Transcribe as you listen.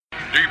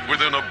Deep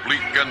within a bleak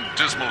and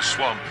dismal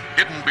swamp,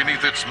 hidden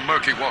beneath its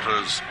murky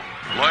waters,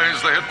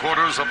 lies the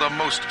headquarters of the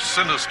most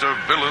sinister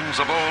villains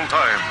of all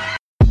time.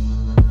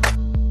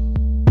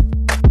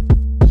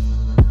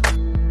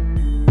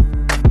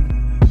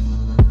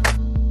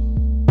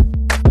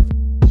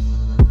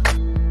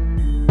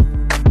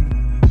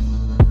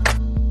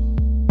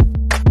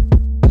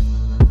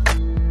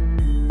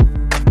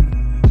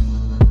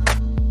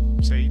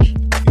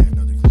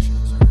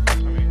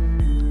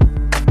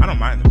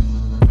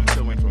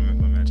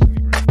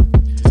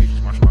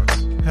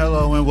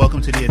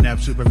 To the Inept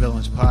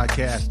Supervillains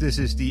Podcast. This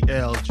is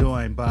DL,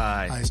 joined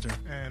by Heister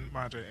and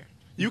Monte.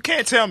 You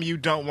can't tell me you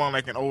don't want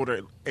like an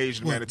older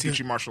Asian man to teach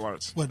you martial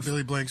arts. What,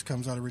 Billy Blanks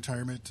comes out of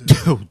retirement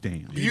to... Oh,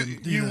 damn.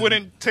 You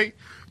wouldn't take...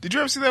 Did you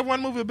ever see that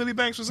one movie Billy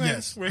Blanks was in?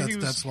 Yes, where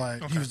that's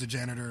why he was the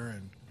janitor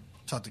and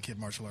taught the kid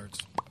martial arts.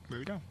 There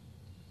you go.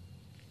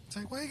 It's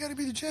like, why you got to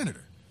be the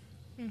janitor?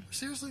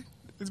 Seriously?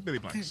 It's Billy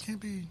Blanks.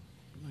 Can't be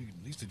like,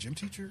 at least a gym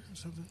teacher or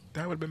something?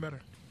 That would have been better.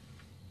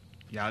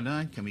 Y'all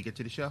done? Can we get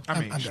to the show?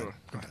 I'm sure.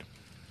 Go ahead.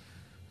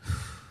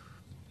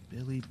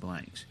 Billy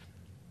Blanks.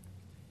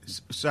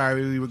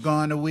 Sorry we were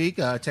gone a week.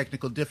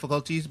 Technical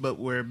difficulties, but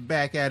we're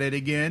back at it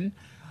again.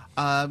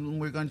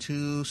 We're going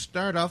to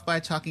start off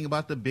by talking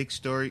about the big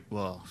story.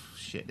 Well,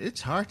 shit,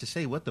 it's hard to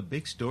say what the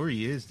big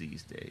story is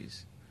these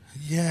days.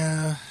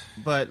 Yeah.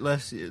 But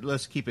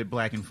let's keep it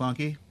black and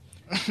funky.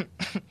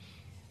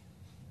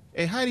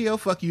 Hey, Heidi-O,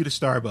 fuck you to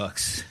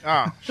Starbucks.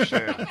 Oh,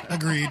 shit.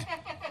 Agreed.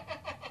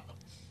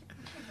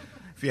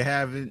 If you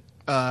haven't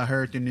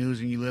heard the news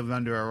and you live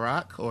under a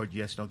rock or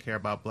just don't care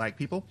about black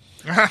people,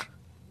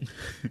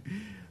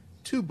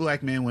 two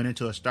black men went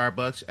into a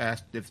Starbucks,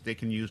 asked if they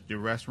can use the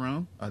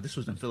restroom. This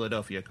was in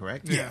Philadelphia,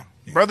 correct? Yeah.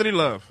 Brotherly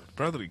love.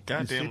 Brotherly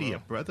goddamn city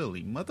love. Of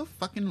brotherly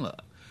motherfucking love.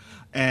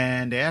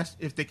 And they asked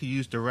if they could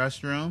use the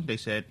restroom. They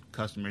said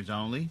customers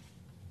only.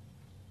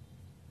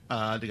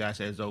 The guy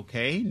says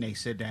okay, and they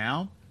sit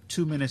down.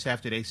 2 minutes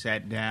after they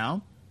sat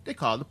down, they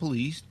called the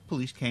police.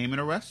 Police came and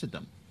arrested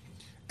them.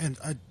 And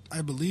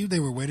I believe they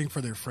were waiting for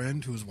their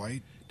friend who was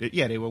white.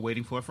 They were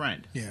waiting for a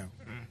friend. Yeah.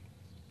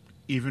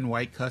 Even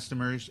white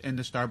customers in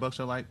the Starbucks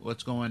are like,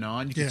 what's going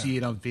on? You can see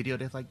it on video.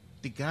 They're like,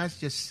 the guys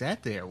just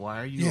sat there.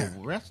 Why are you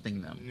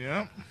arresting them?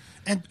 Yeah.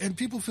 And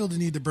people feel the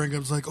need to bring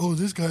up, it's like, oh,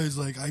 this guy's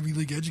like Ivy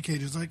League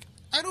educated. It's like,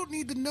 I don't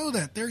need to know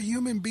that. They're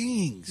human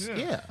beings.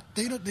 Yeah.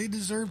 They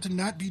deserve to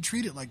not be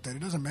treated like that.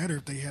 It doesn't matter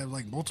if they have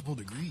like multiple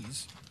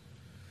degrees.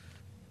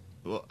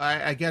 Well,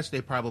 I guess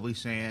they're probably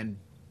saying,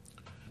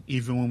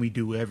 even when we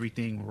do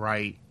everything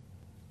right,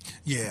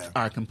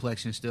 our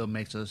complexion still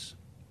makes us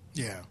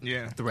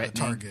threatening.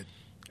 Target.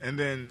 And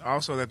then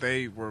also that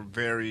they were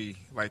very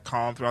like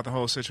calm throughout the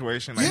whole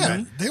situation.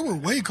 Like, they were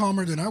way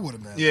calmer than I would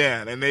have been.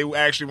 Yeah, and they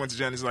actually went to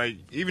jail. It's like,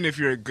 even if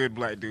you're a good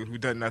black dude who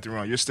done nothing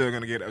wrong, you're still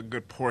going to get a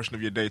good portion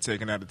of your day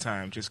taken at a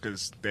time just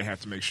because they have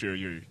to make sure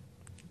you're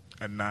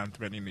a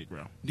non-threatening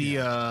Negro.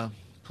 The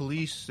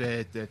police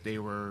said that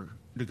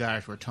the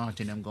guys were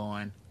taunting them,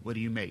 going, "What do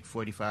you make?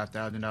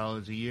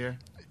 $45,000 a year?"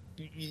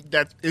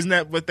 Isn't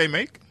that what they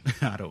make?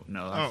 I don't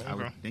know. Okay. I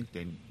would think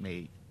they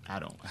made. I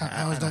don't.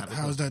 How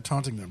is that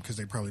taunting them? Because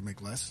they probably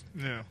make less.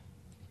 Yeah.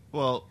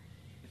 Well,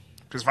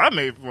 because if I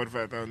made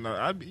 $45,000,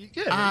 I'd be.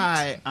 Yeah.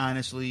 I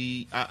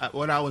honestly,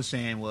 what I was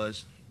saying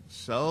was,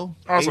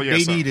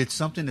 they needed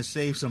something to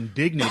save some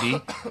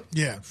dignity.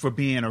 For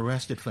being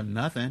arrested for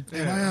nothing.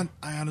 And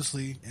I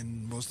honestly,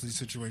 in most of these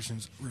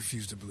situations,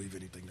 refuse to believe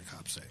anything the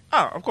cops say.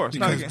 Oh, of course,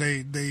 because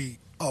they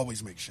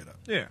always make shit up.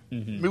 Yeah.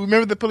 Mm-hmm.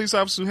 Remember the police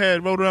officer who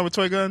rode around with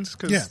toy guns?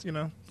 Cause, you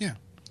know. Yeah.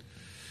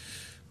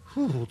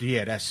 Whew,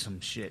 yeah, that's some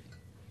shit.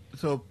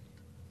 So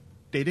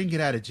they didn't get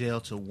out of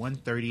jail till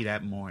 1:30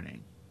 that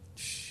morning.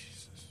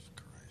 Jesus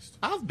Christ.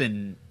 I've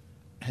been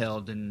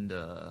held in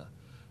the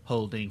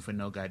holding for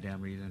no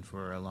goddamn reason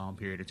for a long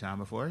period of time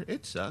before.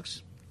 It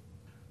sucks.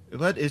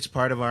 But it's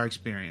part of our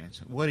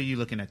experience. What are you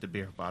looking at the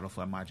beer bottle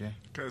for, Majay?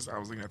 Because I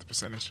was looking at the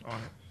percentage on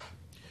it.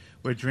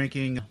 We're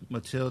drinking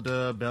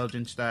Matilda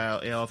Belgian-style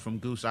ale from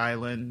Goose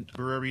Island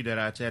Brewery that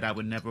I said I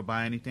would never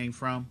buy anything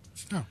from.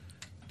 No.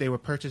 They were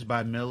purchased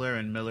by Miller,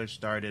 and Miller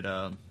started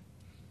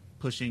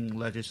pushing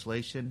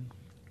legislation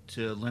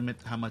to limit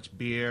how much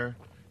beer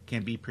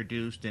can be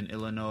produced in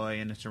Illinois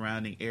and the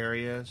surrounding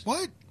areas.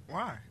 What?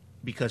 Why?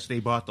 Because they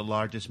bought the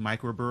largest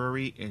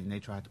microbrewery, and they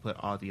tried to put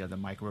all the other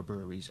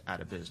microbreweries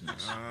out of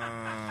business.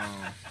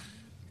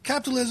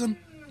 Capitalism.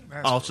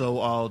 Also,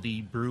 all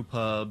the brew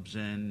pubs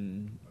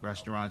and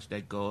restaurants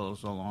that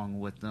goes along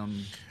with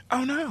them.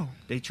 Oh no!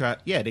 They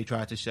tried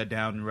to shut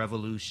down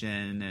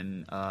Revolution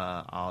and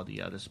all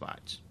the other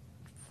spots.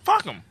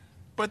 Fuck them!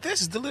 But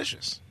this is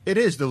delicious. It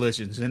is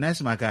delicious, and that's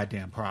my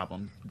goddamn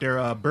problem.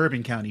 Their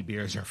Bourbon County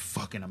beers are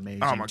fucking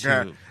amazing. Oh my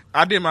god!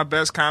 I did my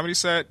best comedy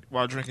set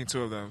while drinking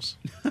 2 of those,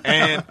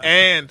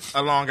 and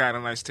a Long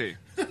Island iced tea.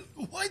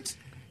 What?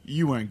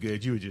 You weren't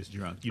good. You were just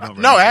drunk. You don't.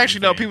 No,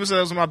 actually, no. People said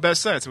those were my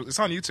best sets. It's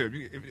on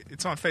YouTube.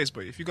 It's on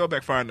Facebook. If you go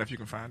back far enough, you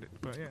can find it.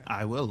 But yeah,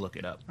 I will look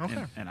it up.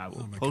 Okay. And I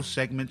will post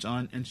segments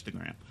on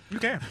Instagram. You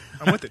can.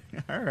 I'm with it.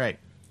 All right.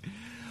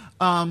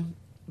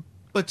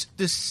 But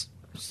this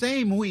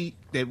same week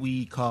that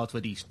we called for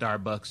the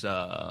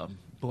Starbucks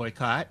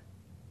boycott,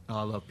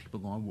 all of people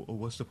going, well,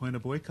 what's the point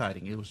of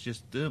boycotting? It was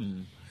just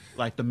them,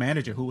 like the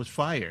manager who was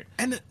fired.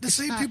 And the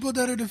same people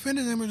that are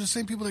defending them are the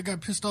same people that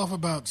got pissed off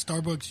about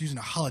Starbucks using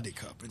a holiday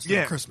cup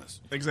instead of Christmas.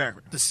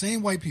 Exactly. The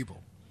same white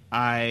people.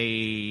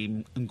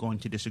 I am going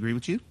to disagree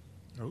with you.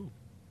 Oh.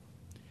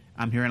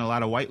 I'm hearing a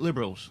lot of white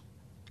liberals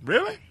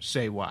Really?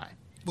 say why.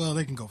 Well,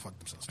 they can go fuck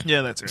themselves.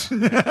 Yeah, that's it.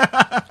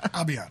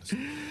 I'll be honest.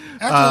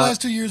 After the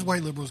last 2 years,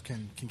 white liberals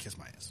can kiss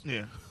my ass.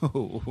 Yeah.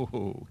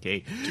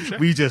 Okay.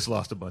 We just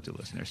lost a bunch of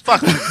listeners.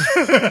 Fuck.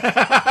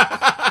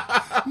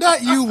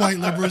 Not you, white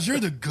liberals. You're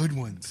the good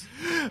ones.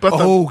 But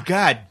Oh,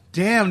 god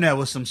damn, that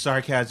was some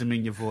sarcasm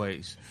in your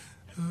voice.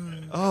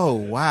 Oh,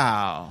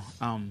 wow.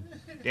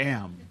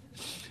 Damn.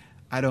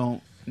 I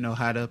don't know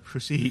how to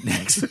proceed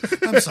next.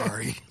 I'm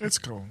sorry. it's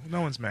cool.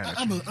 No one's mad at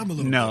I'm you. a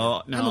little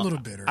No, bitter. no. I'm a little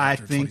bitter. I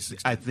after think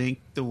 2016.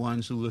 the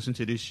ones who listen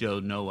to this show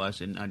know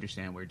us and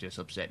understand we're just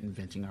upset and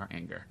venting our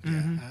anger.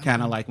 Mm-hmm.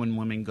 Kind of like when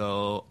women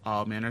go,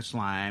 all men are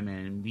slime,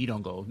 and we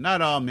don't go,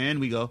 not all men.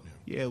 We go,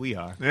 yeah, we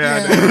are. Yeah,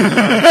 You're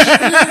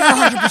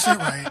 100%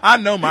 right. I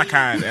know my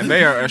kind, and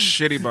they are a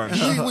shitty bunch.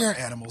 We're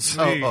animals.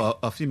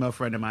 A female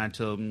friend of mine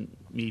told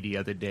me the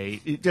other day,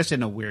 just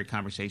in a weird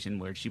conversation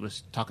where she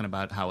was talking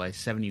about how a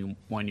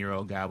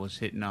 71-year-old guy was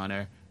hitting on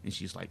her, and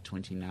she's like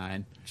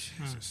 29.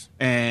 Jesus.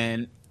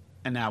 And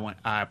I went,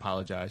 I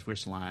apologize. We're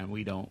slime.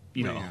 We don't,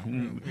 you know.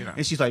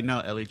 And she's like, no,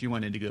 Elliot, you're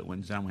one of the good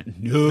ones. And I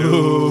went,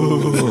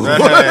 no.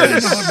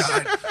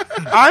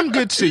 I'm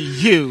good to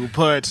you,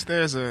 but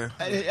there's a...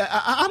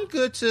 I'm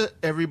good to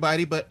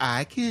everybody, but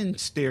I can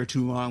stare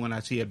too long when I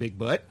see a big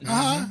butt.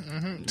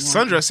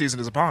 Sundress season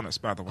is upon us,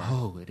 by the way.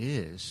 Oh, it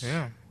is.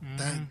 Yeah.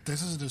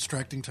 This is a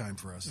distracting time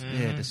for us.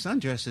 Yeah, the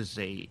sundress is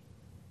a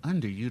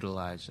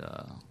underutilized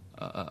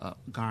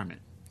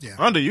garment. Yeah.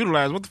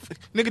 Underutilized. What the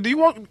nigga, do you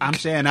want... I'm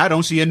saying I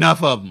don't see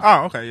enough of them.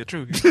 Oh, okay, you're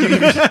true. You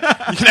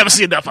can never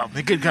see enough of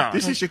them. Good God.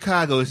 This is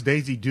Chicago's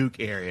Daisy Duke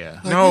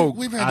area. Like, No,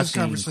 we've had I've this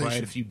seen quite a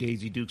conversation. few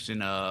Daisy Dukes in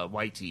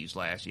white tees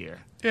last year.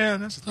 Yeah,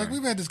 that's the Like thing.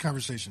 we've had this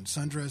conversation.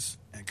 Sundress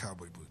and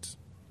cowboy boots.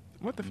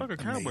 What the fuck are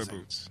cowboy Amazing.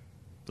 boots?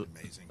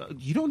 Amazing.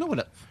 You don't know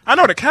what I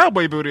know what a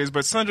cowboy boot is,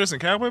 but sundress and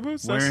cowboy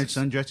boots? wearing That's-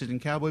 sundresses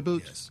and cowboy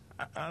boots?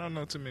 Yes. I don't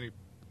know too many.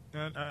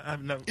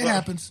 I've never... It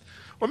happens.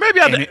 Well, maybe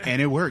And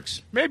it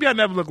works. maybe I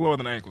never look lower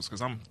than ankles because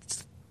I'm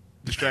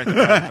distracted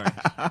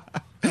by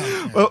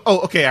everything.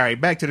 Okay, all right.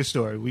 Back to the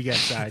story. We got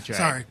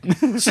sidetracked.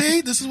 Sorry.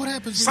 See, this is what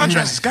happens. when you're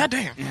Sundresses, nice.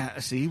 goddamn. Yeah,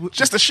 see?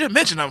 Just the shit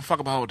mentioned, I'm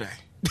fucking my whole day.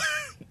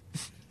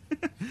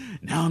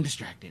 Now I'm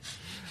distracted.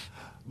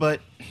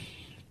 But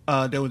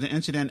there was an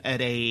incident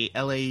at a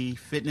LA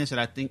Fitness, and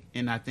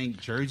I think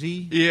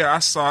Jersey. Yeah, I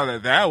saw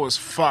that. That was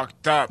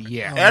fucked up.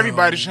 Yeah.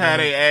 Everybody should have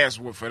their ass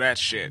whooped for that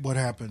shit. What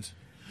happened?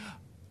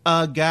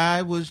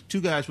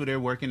 Two guys were there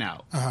working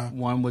out. Uh-huh.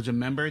 One was a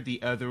member.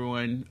 The other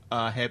one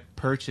had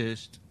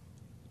purchased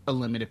a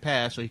limited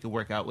pass so he could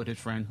work out with his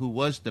friend who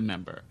was the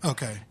member.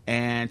 Okay.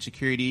 And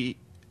security,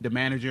 the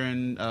manager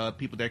and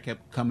people there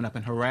kept coming up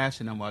and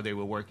harassing them while they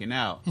were working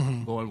out.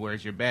 Going,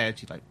 where's your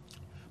badge? He's like,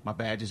 my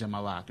badge is in my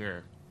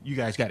locker. You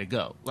guys got to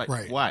go. Like,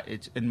 Right. what?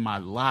 It's in my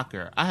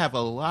locker. I have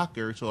a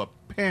locker, so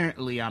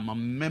apparently I'm a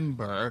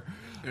member.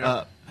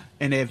 Yeah.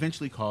 And they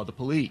eventually called the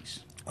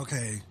police.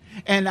 Okay.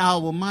 And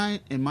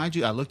mind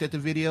you, I looked at the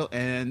video,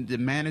 and the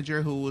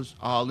manager who was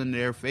all in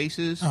their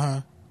faces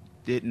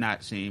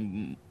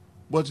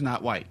was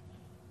not white.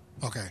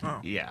 Okay. Oh.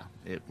 Yeah,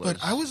 it was.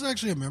 But I was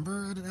actually a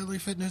member at LA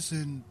Fitness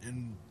in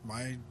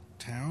my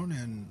town,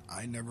 and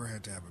I never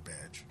had to have a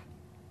badge.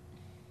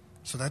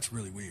 So that's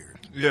really weird.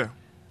 Yeah.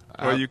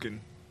 Well, you can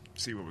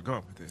see where we're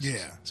going with this.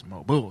 Yeah. It's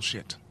more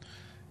bullshit.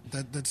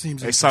 That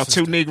seems. They saw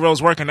two inconsistent.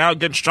 Negroes working out,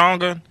 getting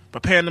stronger,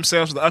 preparing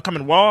themselves for the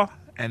upcoming war,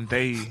 and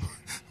they...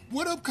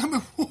 What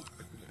upcoming war?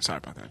 Sorry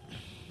about that.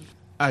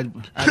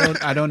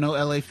 I don't know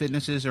LA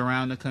Fitnesses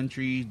around the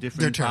country, They're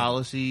different terrible.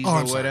 policies Oh, or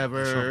I'm sorry.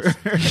 whatever.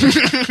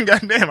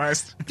 Goddamn,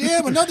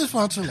 Damn, another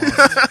sponsor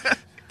lost.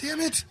 Damn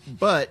it!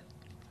 But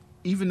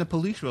even the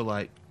police were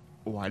like,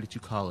 "Why did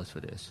you call us for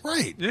this?"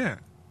 Right. Yeah.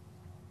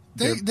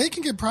 They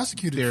can get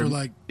prosecuted They're for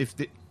like. if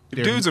The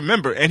they're dude's a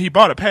member, and he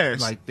bought a pass.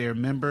 like they're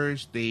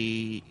members.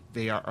 They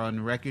are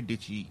on record.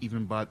 Did you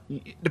even bought?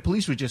 The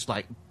police were just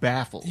like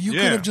baffled. You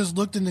Yeah. could have just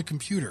looked in the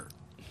computer.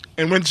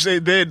 And when they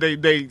did,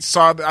 they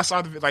saw. I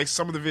saw like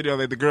some of the video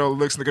that the girl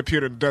looks in the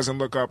computer and doesn't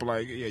look up.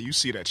 Like, yeah, you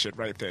see that shit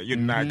right there. You're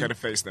not gonna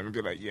face them and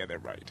be like, yeah, they're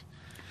right.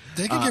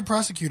 They can get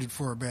prosecuted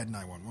for a bad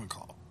 911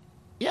 call.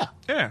 Yeah,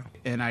 Yeah,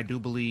 and I do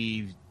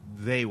believe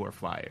they were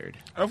fired.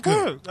 of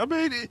course. I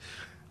mean,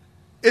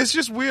 it's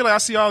just weird. Like, I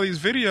see all these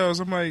videos.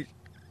 I'm like,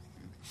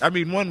 I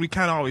mean, one, we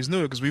kind of always knew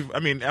it because we've. I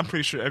mean, I'm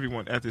pretty sure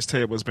everyone at this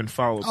table has been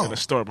followed in Oh. a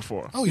store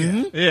before. Oh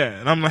yeah. Yeah,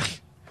 and I'm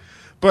like,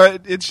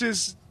 but it's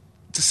just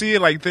to see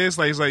it like this,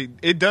 like it's like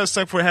it does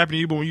suck for it happening to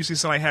you, but when you see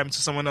something happen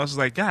to someone else, it's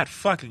like, God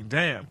fucking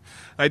damn.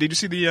 Like, did you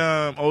see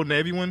the Old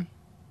Navy one?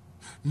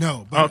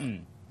 No, but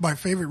my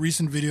favorite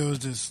recent video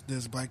is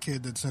this black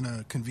kid that's in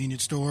a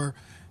convenience store,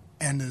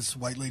 and this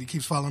white lady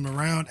keeps following him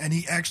around, and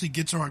he actually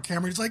gets her on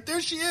camera. He's like,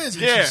 there she is.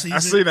 And Yeah, she sees I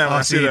see it. that one.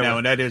 I see that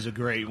one. That is a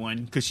great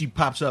one because she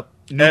pops up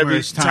Every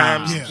numerous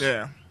time. times.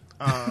 Yeah.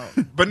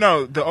 But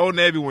no, the Old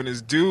Navy one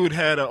is dude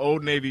had an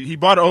Old Navy. He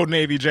bought an Old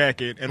Navy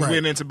jacket and Right.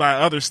 went in to buy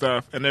other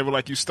stuff, and they were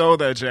like, "You stole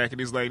that jacket."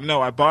 He's like,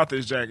 "No, I bought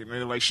this jacket." And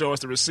they're like, "Show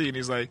us the receipt." And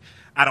he's like,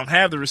 "I don't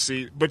have the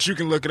receipt, but you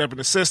can look it up in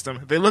the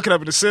system." They look it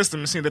up in the system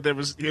and see that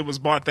it was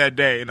bought that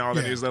day and all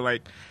that. Yeah. He's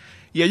like,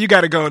 "Yeah, you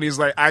got to go." And he's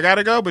like, "I got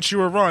to go, but you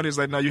were wrong." He's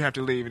like, "No, you have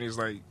to leave." And he's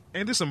like,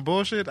 "Ain't this some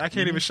bullshit? I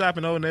can't even shop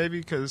in Old Navy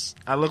because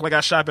I look like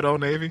I shop at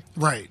Old Navy."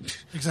 Right.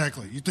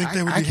 Exactly. You think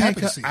they would I be can't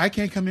happy to see it. I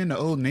can't come into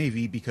Old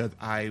Navy because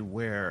I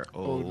wear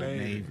Old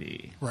Navy.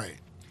 Navy. Right.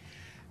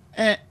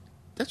 And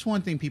that's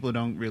one thing people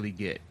don't really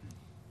get.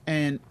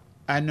 And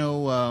I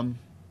know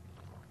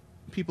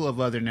people of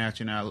other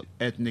national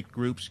ethnic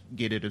groups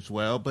get it as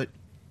well, but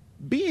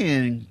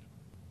being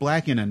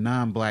black in a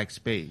non-black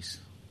space,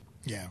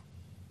 Yeah.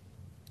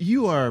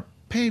 you are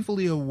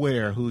painfully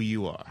aware who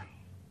you are,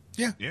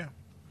 Yeah. Yeah.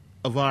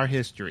 of our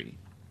history,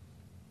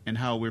 and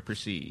how we're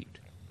perceived.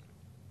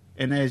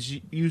 And as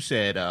you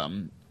said,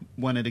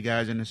 one of the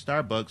guys in the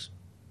Starbucks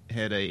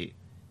had a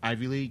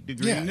Ivy League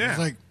degree. Yeah. Yeah. It's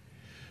like,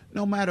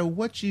 No matter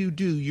what you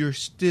do, you're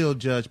still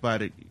judged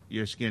by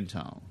your skin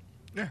tone.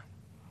 Yeah.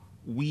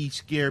 We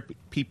scare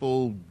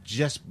people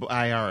just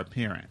by our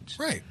appearance.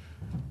 right.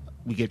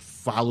 We get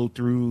followed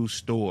through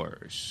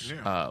stores.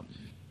 Yeah.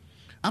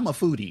 I'm a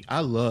foodie. I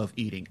love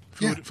eating,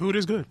 Food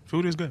is good.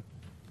 Food is good.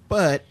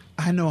 but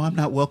I know I'm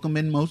not welcome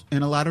in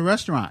a lot of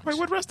restaurants. Wait,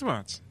 what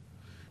restaurants?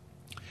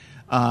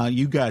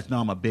 You guys know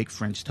I'm a big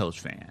French toast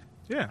fan.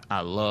 Yeah.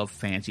 I love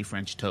fancy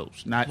French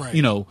toast. Not,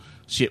 Right.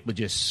 shit with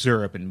just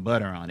syrup and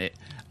butter on it.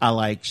 I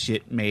like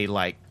shit made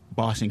like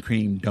Boston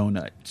cream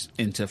donuts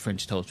into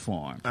French toast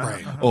form.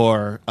 Right.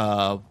 Or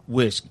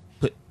Whisk.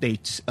 They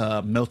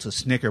melt a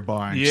Snicker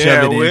bar and Yeah,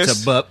 shove it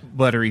Whisk. into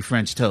buttery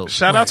French toast.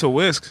 Shout Right. out to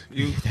Whisk.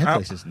 That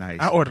place is nice.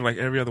 I order like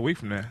every other week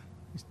from there.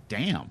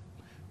 Damn.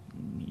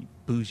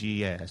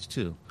 Bougie ass,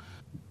 too.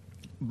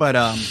 But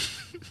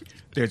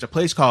there's a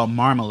place called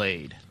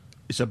Marmalade.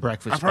 It's a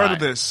breakfast I've heard spot. of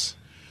this.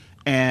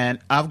 And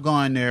I've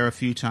gone there a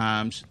few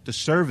times. The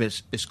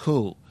service is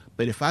cool.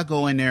 But if I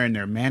go in there and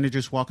their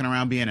manager's walking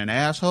around being an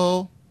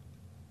asshole,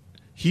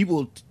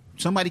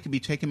 somebody could be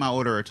taking my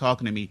order or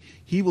talking to me.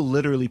 He will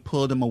literally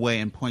pull them away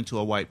and point to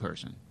a white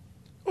person.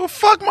 Well,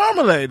 fuck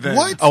Marmalade then.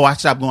 What? Oh, I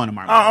stopped going to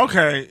Marmalade. Oh,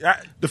 okay.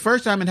 The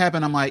first time it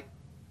happened, I'm like,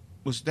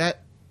 was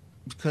that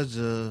because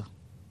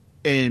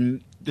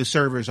and the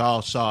servers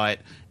all saw it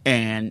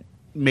and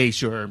made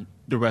sure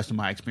the rest of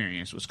my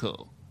experience was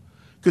cool.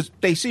 Because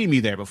they see me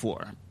there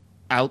before.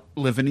 I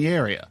live in the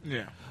area.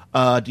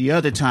 Yeah. The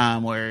other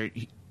time where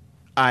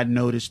I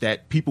noticed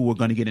that people were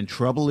going to get in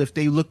trouble if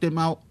they looked at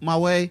my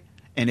way,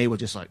 and they were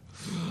just like,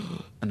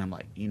 and I'm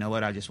like, you know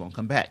what? I just won't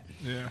come back.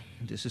 Yeah.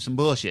 This is some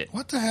bullshit.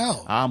 What the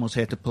hell? I almost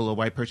had to pull a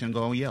white person and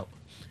go on Yelp.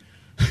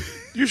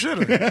 You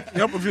should have.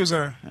 Yelp reviews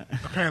are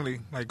apparently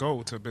like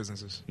gold to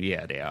businesses.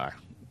 Yeah, they are.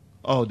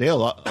 Oh,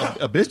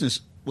 a business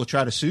will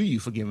try to sue you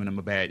for giving them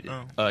a bad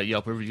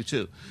Yelp review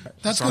too.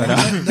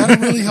 That'll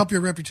really help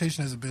your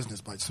reputation as a business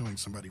by suing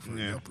somebody for a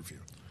Yeah. Yelp review.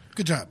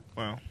 Good job.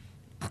 Well,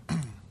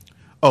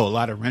 Oh, a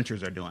lot of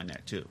renters are doing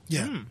that too.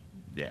 Yeah.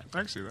 Yeah. I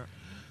can see that.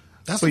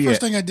 That's But the yeah.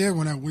 first thing I did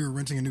when we were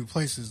renting a new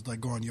place is like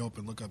go on Yelp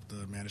and look up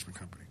the management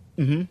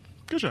company.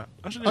 Good job.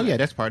 I should do Oh that. yeah,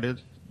 that's part of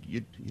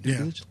your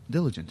Yeah.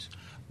 diligence.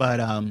 But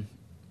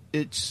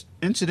it's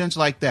incidents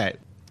like that.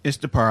 It's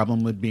the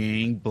problem with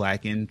being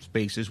black in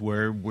spaces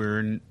where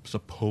we're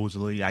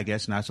supposedly, I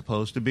guess, not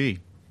supposed to be.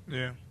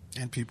 Yeah.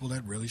 And people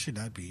that really should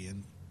not be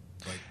in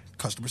like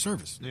customer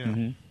service.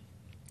 Yeah.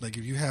 Like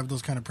if you have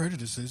those kind of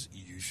prejudices,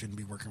 you shouldn't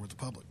be working with the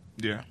public.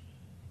 Yeah.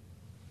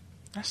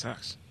 That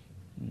sucks.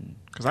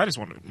 Because I just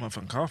want a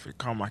motherfucking coffee,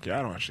 caramel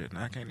macchiato and shit, and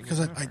I can't even. Because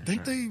get I that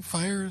think shit. they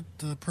fired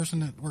the person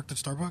that worked at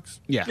Starbucks,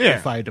 Yeah, Yeah.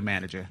 they fired the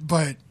manager.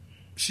 but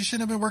she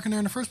shouldn't have been working there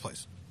in the first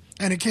place.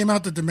 And it came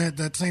out that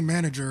that same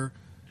manager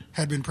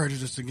had been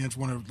prejudiced against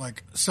one of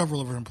like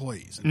several of her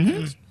employees,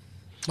 and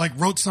like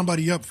wrote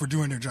somebody up for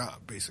doing their job,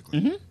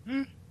 basically.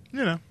 You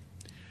know.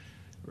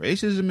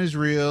 Racism is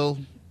real.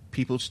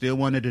 People still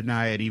want to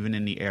deny it, even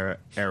in the era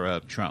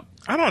of Trump.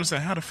 I don't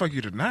understand how the fuck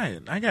you deny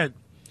it. I got.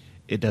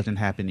 It doesn't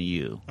happen to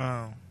you,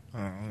 Oh,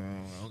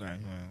 okay. Well.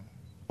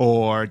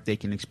 or they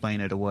can explain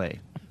it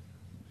away.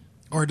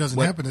 Or it doesn't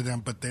What- happen to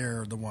them, but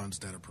they're the ones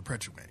that are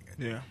perpetuating it.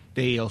 Yeah.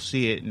 They'll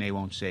see it and they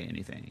won't say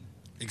anything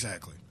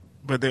Exactly.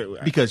 But they.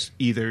 because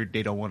either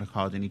they don't want to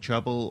cause any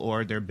trouble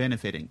or they're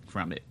benefiting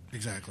from it.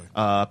 Exactly.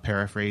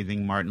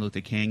 Paraphrasing Martin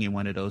Luther King in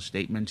one of those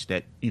statements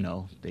that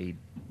they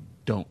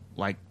don't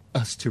like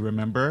us to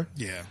remember.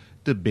 Yeah.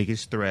 The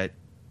biggest threat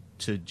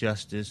to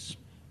justice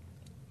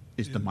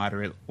is the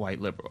moderate white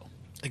liberal.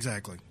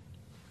 Exactly.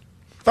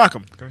 Fuck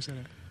them. Can we say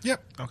that?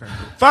 Yep. Okay.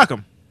 Fuck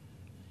them.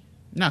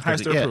 Not Has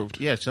to approved.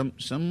 Yeah,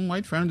 some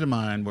white friends of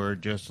mine were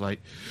just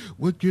like,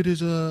 "What good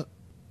is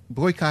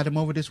boycott him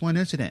over this one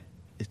incident?"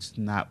 It's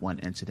not one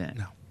incident.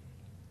 No.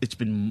 It's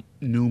been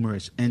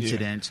numerous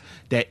incidents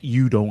that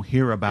you don't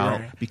hear about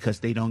Right.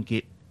 because they don't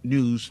get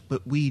news,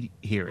 but we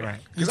hear it. Right.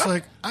 It's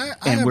like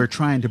And we're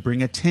trying to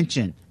bring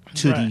attention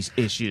to Right. these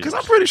issues. Because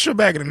I'm pretty sure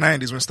back in the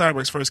 90s when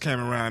Starbucks first came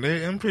around,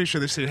 I'm pretty sure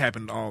this shit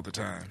happened all the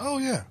time. Oh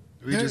yeah,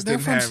 We just they're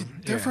didn't from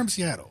have- they're yeah. from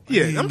Seattle. I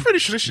Yeah, mean, I'm pretty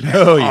sure this shit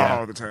happened Oh, yeah.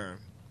 all the time.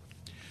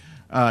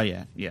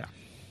 Yeah.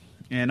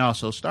 And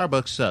also,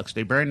 Starbucks sucks.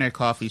 They burn their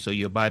coffee, so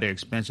you'll buy their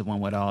expensive one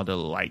with all the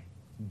like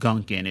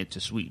gunk in it to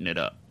sweeten it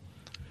up.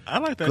 I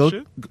like that Go-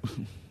 shit.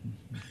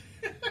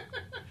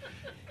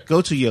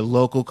 Go to your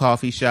local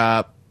coffee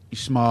shop.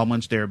 Small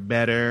ones, they're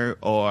better.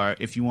 Or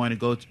if you want to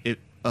go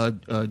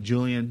to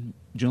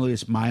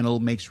Julius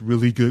Meinl makes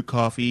really good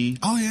coffee.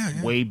 Oh,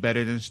 yeah. Way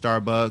better than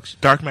Starbucks.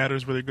 Dark Matter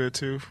is really good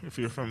too if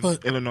you're from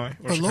But- Illinois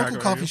or But Chicago local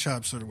coffee area.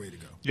 shops are the way to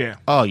go. Yeah.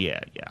 Oh yeah.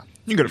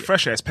 You can get a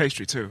fresh ass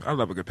pastry too. I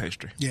love a good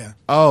pastry. Yeah,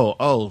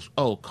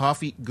 Oh,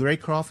 coffee,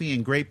 great coffee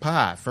and great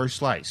pie. First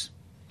slice.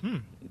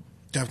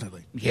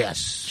 definitely. Yes.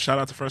 Shout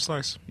out to First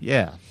Slice.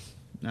 Yeah.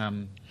 All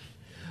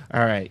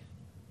right.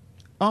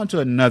 On to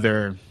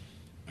another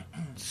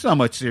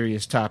somewhat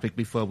serious topic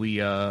before we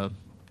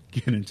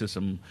get into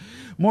some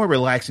more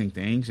relaxing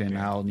things, and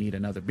I'll need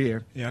another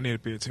beer. Yeah, I need a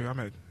beer too. I'm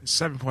at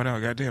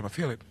 7.0. Goddamn, I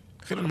feel it.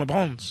 I feel it in my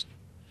bones.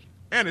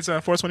 And it's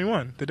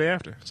 421 the day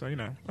after, so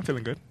I'm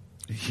feeling good.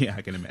 Yeah,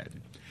 I can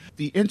imagine.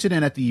 The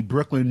incident at the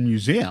Brooklyn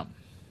Museum.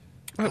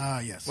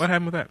 Yes. What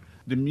happened with that?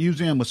 The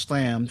museum was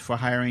slammed for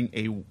hiring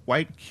a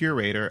white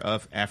curator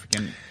of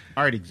African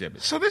art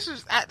exhibits. So this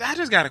is I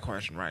just got a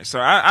question, right? So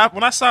I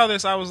when I saw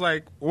this, I was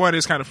like, one,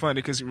 it's kind of funny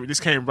because this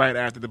came right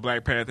after the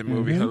Black Panther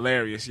movie.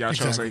 Hilarious. Y'all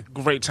chose a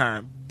great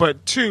time.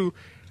 But two,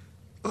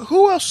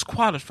 who else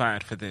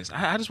qualified for this?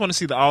 I just want to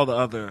see all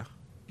the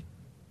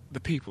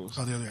peoples.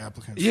 All the other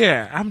applicants.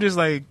 Yeah, I'm just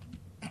like,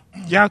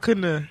 y'all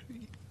couldn't have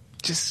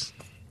just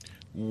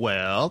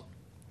Well,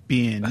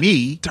 being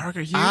me,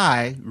 darker hue?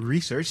 I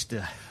researched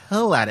the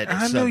hell out of this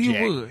I know subject.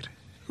 you would.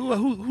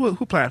 Who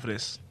applied for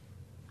this?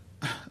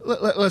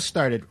 Let's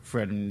start it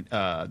from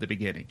the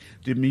beginning.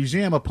 The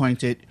museum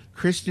appointed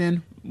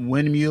Christian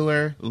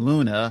Windmuller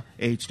Luna,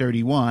 age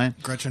 31.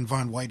 Gretchen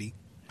Von Whitey.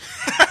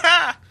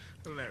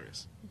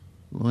 Hilarious.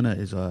 Luna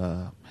is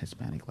a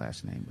Hispanic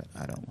last name, but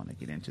I don't want to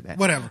get into that.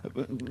 Whatever.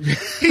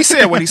 He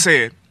said what he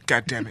said.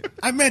 God damn it.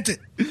 I meant it.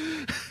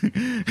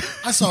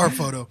 I saw her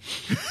photo.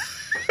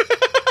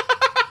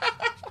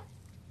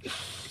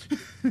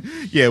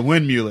 Yeah,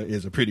 Windmuller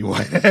is a pretty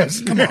white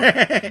ass. Come on.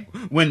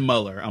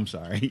 Windmuller, I'm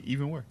sorry.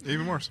 Even worse.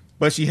 Even worse.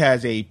 But she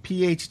has a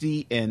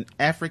PhD in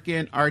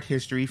African art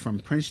history from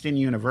Princeton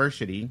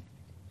University.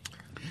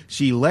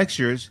 She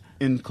lectures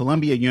in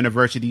Columbia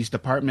University's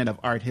Department of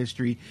Art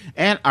History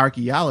and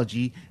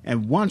Archaeology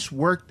and once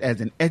worked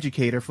as an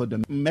educator for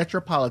the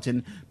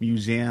Metropolitan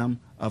Museum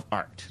of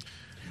Art,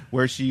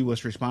 where she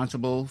was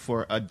responsible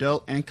for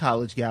adult and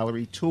college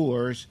gallery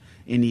tours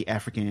in the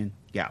African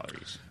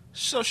galleries.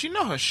 So she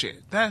know her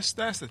shit. That's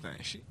the thing.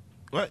 She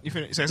what? You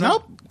finna say something?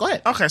 Nope. Go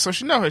ahead. Okay, so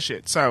she know her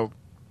shit. So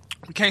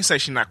we can't say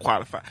she's not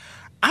qualified.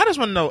 I just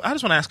want to know. I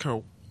just want to ask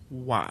her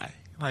why.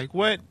 Like,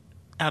 what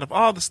out of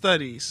all the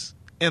studies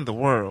in the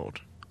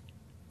world,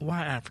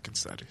 why African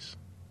studies?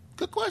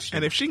 Good question.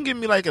 And if she can give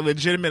me like a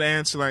legitimate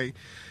answer,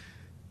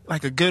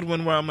 like a good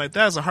one, where I'm like,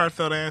 that's a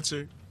heartfelt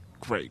answer,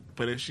 great.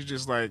 But if she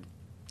just like,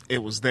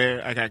 it was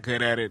there, I got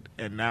good at it,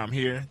 and now I'm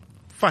here,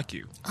 fuck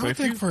you. I But would if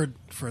think you-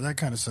 for that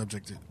kind of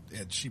subject,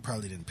 she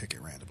probably didn't pick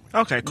it randomly.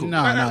 okay, cool.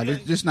 No,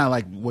 it's not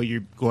like where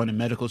you're going to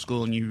medical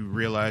school and you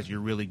realize you're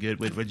really good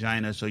with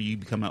vagina, so you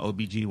become an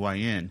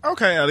OBGYN.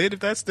 Okay, Elliot, if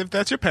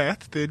that's your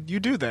path, then you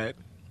do that.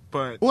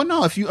 But Well,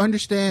 no, if you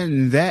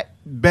understand that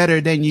better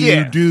than you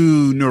Yeah.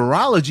 do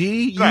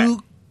neurology, Right.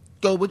 you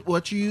go with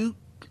what you...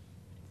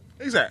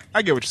 exactly,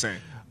 I get what you're saying.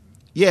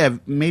 Yeah,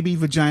 maybe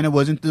vagina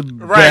wasn't the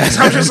Right, best.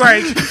 so I'm just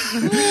like,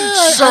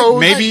 so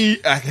Maybe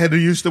I had to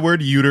use the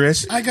word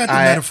uterus. I got the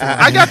metaphor.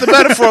 I got the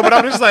metaphor, but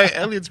I'm just like,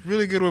 Elliot's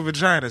really good with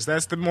vaginas.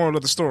 That's the moral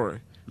of the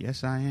story.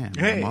 Yes, I am.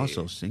 Hey. I'm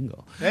also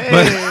single.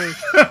 Hey,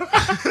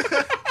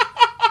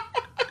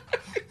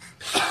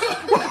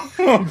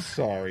 I'm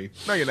sorry.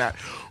 no, you're not.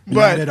 Not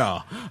But at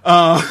all.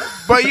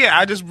 But yeah,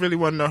 I just really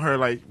want to know her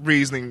like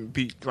reasoning.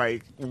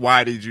 Like,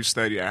 why did you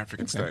study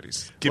African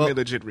studies? Give me a Well-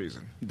 legit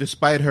reason.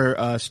 Despite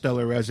her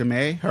stellar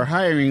resume, her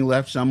hiring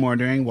left some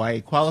wondering why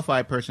a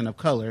qualified person of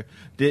color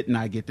did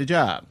not get the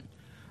job.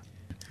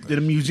 The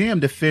museum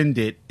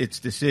defended its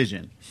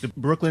decision. The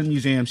Brooklyn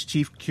Museum's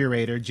chief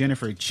curator,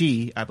 Jennifer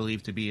Chi, I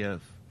believe to be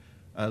of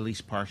at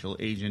least partial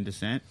Asian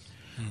descent,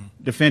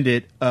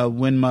 defended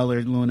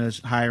Windmuller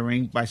Luna's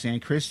hiring by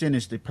saying Kristen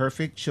is the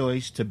perfect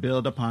choice to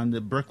build upon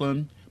the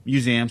Brooklyn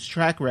Museum's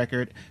track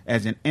record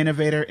as an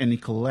innovator in the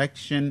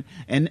collection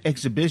and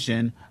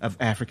exhibition of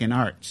African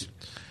arts.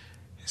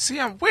 See,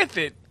 I'm with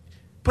it,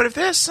 but if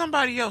there's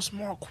somebody else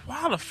more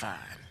qualified,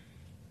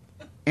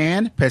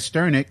 Anne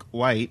Pasternak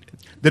White,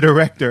 the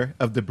director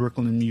of the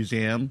Brooklyn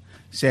Museum,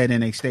 said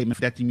in a statement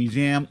that the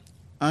museum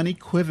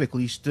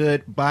unequivocally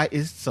stood by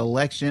its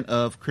selection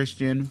of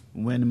Christian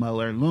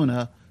Windmuller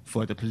Luna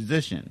for the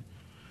position.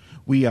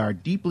 We are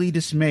deeply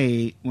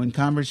dismayed when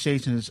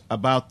conversations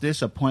about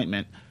this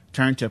appointment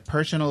turned to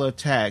personal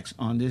attacks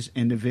on this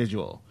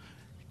individual.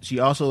 She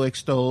also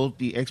extolled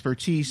the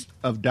expertise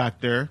of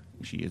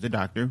she is a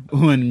doctor,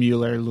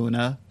 Mueller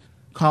Luna,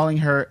 calling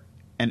her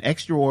an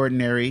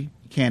extraordinary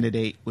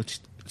candidate with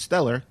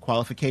stellar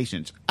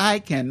qualifications. I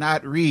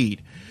cannot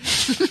read.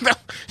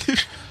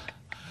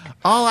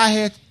 All I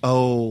had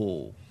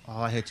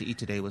to eat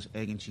today was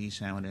egg and cheese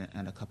sandwich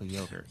and a cup of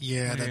yogurt.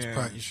 Yeah, that's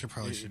probably you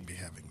shouldn't be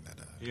having that.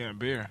 Yeah,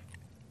 beer.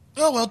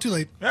 Oh well, too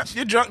late. Yeah,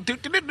 you're drunk.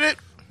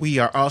 We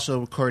are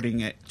also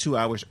recording at 2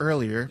 hours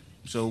earlier,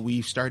 so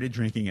we've started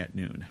drinking at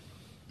noon.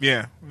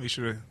 Yeah, we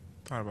should have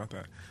thought about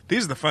that.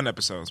 These are the fun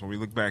episodes when we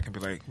look back and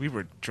be like, we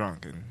were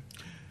drunk and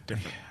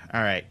different.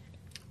 All right.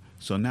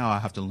 So now I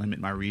have to limit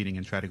my reading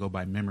and try to go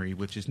by memory,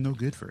 which is no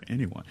good for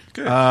anyone.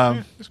 Good.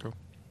 Yeah, that's cool.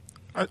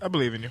 I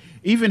believe in you.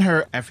 Even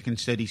her African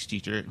studies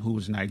teacher, who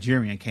was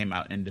Nigerian, came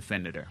out and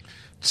defended her.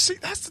 See,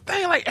 that's the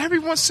thing. Like,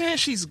 everyone's saying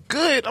she's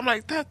good. I'm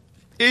like,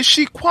 is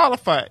she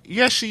qualified?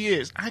 Yes, she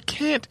is. I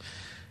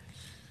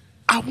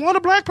want a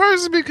black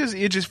person because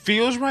it just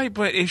feels right,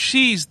 but if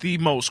she's the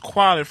most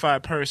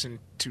qualified person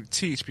to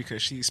teach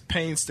because she's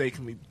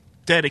painstakingly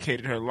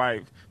dedicated her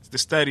life to the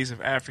studies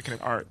of African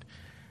art,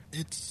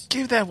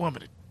 give that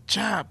woman a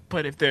job.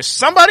 But if there's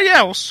somebody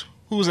else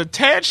who's a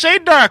tad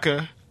shade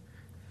darker,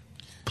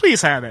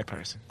 please hire that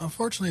person.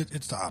 Unfortunately,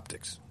 it's the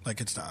optics.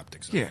 Like, it's the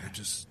optics. Yeah.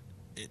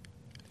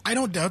 I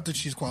don't doubt that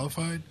she's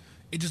qualified.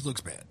 It just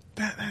looks bad.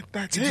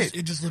 That's it.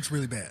 It just looks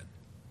really bad.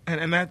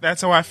 And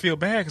that's how I feel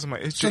bad because I'm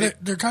like, it's so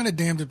just, they're kind of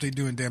damned if they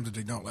do and damned if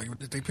they don't. Like,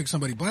 if they pick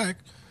somebody black,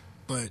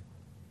 but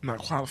not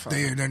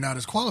qualified, they're not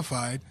as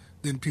qualified,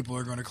 then people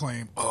are going to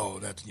claim, oh,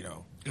 that's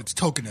it's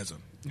tokenism.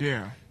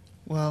 Yeah.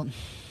 Well,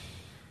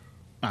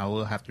 I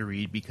will have to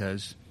read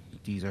because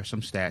these are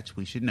some stats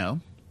we should know.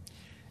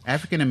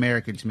 African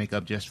Americans make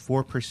up just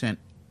 4%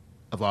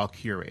 of all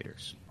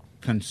curators,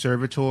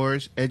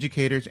 conservators,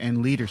 educators,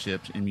 and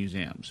leaderships in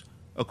museums,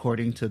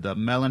 according to the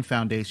Mellon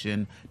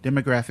Foundation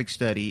demographic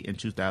study in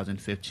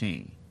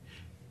 2015.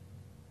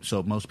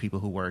 So most people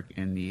who work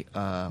in the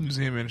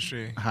museum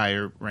industry,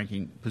 higher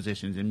ranking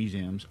positions in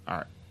museums,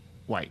 are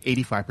white.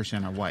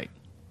 85% are white.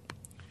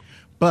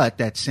 But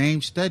that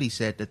same study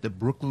said that the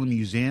Brooklyn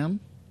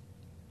Museum,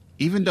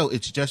 even though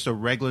it's just a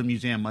regular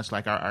museum, much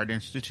like our Art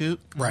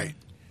Institute, right,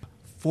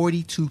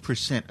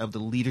 42% of the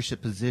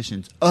leadership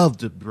positions of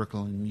the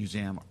Brooklyn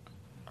Museum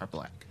are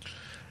black.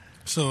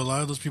 So a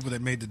lot of those people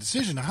that made the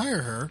decision to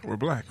hire her were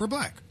black.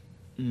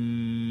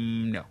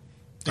 No.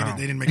 They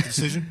didn't make the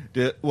decision?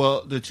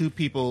 The two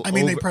people... I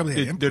mean, they probably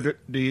had input.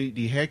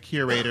 The head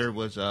curator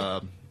was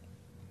at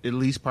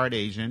least part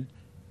Asian,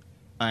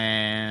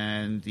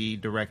 and the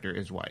director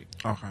is white.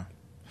 Okay.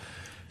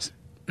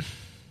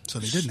 So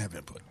they didn't have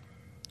input.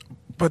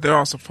 But they're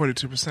also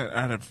 42%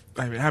 out of...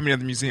 I mean, how many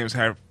other museums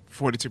have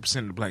 42%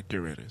 of the black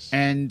curators?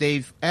 And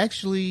they've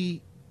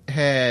actually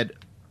had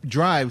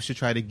drives to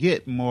try to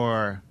get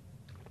more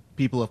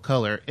people of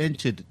color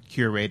into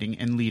curating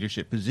and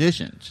leadership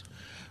positions.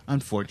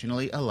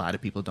 Unfortunately, a lot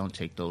of people don't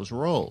take those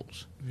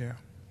roles. Yeah.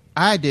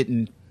 I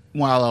didn't,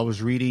 while I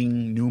was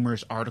reading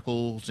numerous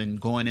articles and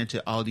going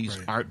into all these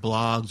art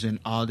blogs and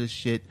all this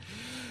shit.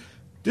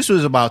 This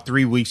was about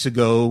 3 weeks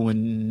ago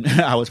when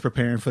I was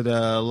preparing for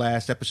the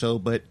last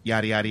episode, but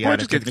yada, yada, yada.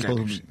 Just get to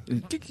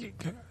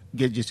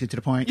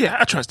the point? Yeah,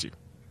 I trust you.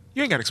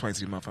 You ain't got to explain to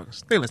these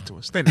motherfuckers. They listen to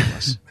us. They know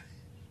us.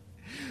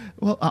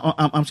 Well,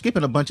 I'm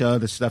skipping a bunch of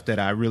other stuff that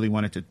I really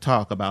wanted to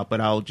talk about,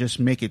 but I'll just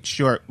make it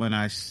short when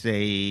I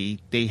say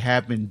they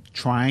have been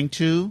trying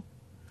to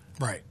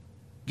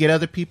get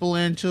other people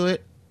into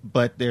it,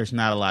 but there's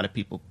not a lot of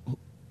people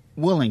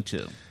willing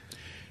to.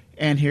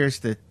 And here's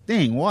the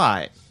thing.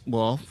 Why?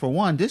 Well, for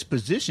one, this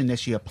position that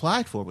she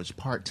applied for was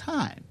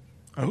part-time.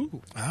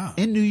 Oh.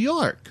 In New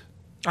York.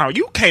 Oh,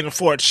 you can't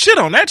afford shit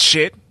on that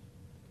shit.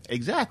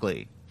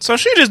 Exactly. So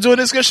she just doing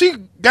this because she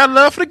got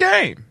love for the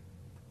game.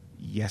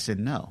 Yes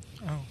and no.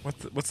 Oh,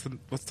 what's the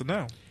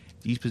no?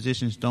 These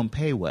positions don't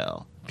pay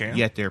well,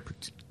 yet they're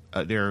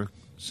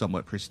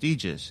somewhat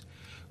prestigious,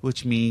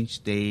 which means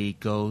they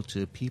go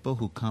to people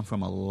who come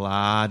from a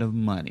lot of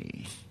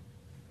money.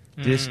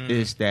 This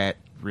is that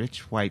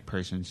rich white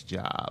person's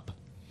job.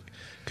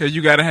 Because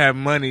you got to have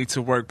money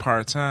to work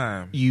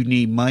part-time. You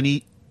need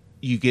money.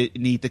 You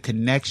need the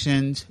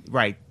connections.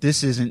 Right.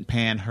 This isn't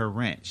paying her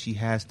rent. She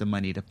has the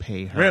money to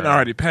pay her. Rent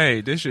already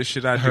paid. This just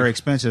shit I do. Her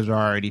expenses are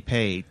already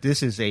paid.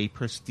 This is a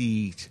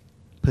prestige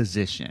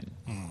position.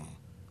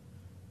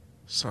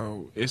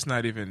 So it's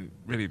not even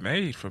really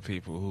made for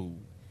people who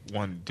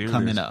want to do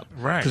coming this. Up.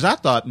 Right. Because I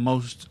thought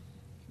most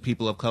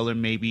people of color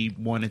maybe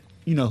wanted,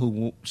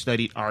 who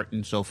studied art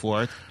and so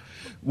forth,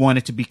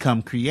 wanted to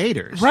become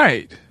creators.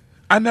 Right.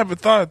 I never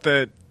thought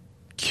that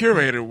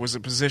curator was a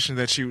position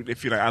that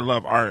if you're like, I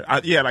love art.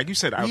 Like you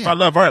said, if I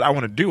love art, I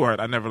want to do art.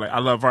 I never I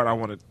love art, I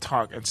want to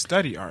talk and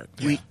study art.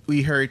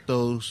 We heard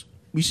those,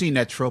 we seen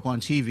that trope on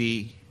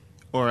TV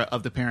or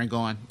of the parent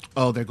going,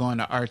 oh, they're going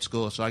to art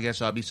school, so I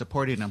guess I'll be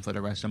supporting them for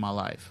the rest of my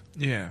life.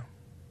 Yeah.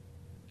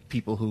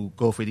 People who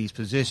go for these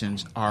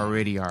positions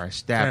already are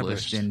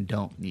established and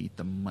don't need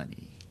the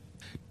money.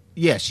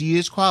 Yeah, she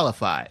is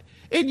qualified.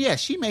 And yes,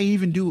 she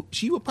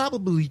will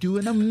probably do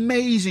an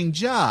amazing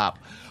job,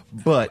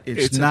 but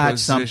it's a not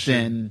position.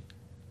 something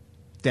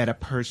that a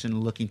person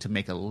looking to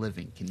make a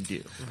living can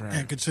do. Right.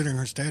 And considering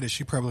her status,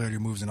 she probably already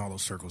moves in all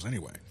those circles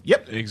anyway.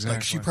 Yep. Exactly.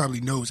 Like, she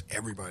probably knows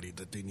everybody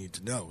that they need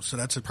to know. So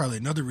that's probably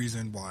another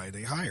reason why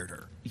they hired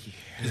her.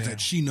 Is that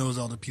she knows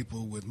all the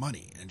people with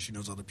money, and she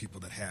knows all the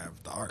people that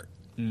have the art.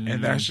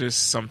 And that's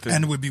just something.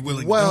 And would be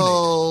willing to donate.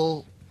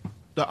 Well,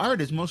 the art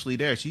is mostly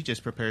there. She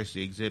just prepares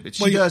the exhibit.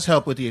 She Well, does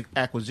help with the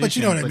acquisition. But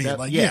you know what I mean? that-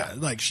 Like, yeah,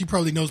 like she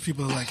probably knows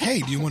people who are like, hey,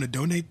 do you want to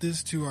donate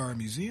this to our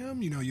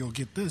museum? You know, you'll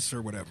get this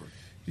or whatever.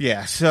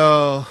 Yeah,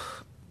 so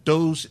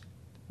those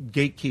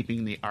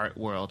gatekeeping the art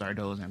world are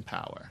those in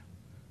power.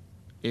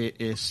 It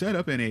is set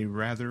up in a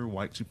rather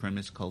white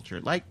supremacist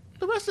culture, like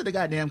the rest of the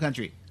goddamn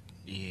country.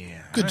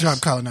 yeah. Good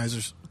job,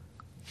 colonizers.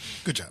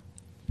 Good job.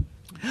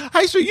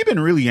 Hey, so you've been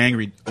really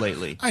angry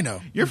lately. I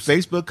know. Your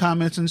Facebook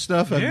comments and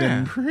stuff have Yeah.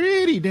 been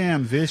pretty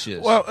damn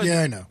vicious. Well,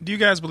 Yeah, I know. Do you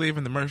guys believe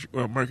in the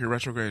Mercury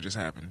retrograde just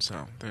happened?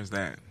 So there's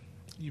that.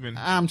 Even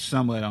I'm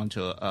somewhat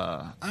onto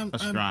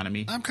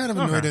astronomy. I'm kind of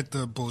annoyed Okay. at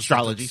the bullshit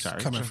Astrology, that's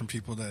sorry. coming from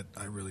people that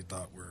I really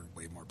thought were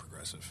way more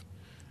progressive.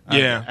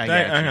 yeah, I I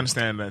got you.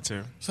 understand that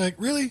too. It's like,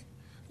 really?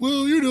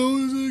 Well, you know,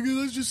 it's like,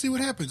 let's just see what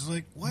happens. It's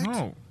like, what?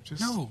 No,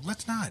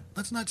 Let's not.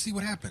 Let's not see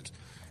what happens.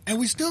 And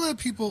we still have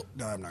people.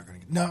 No, I'm not going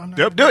to. No, I'm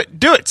not. do it.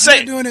 Do it. Say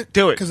I'm not doing it.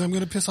 Do it. Because I'm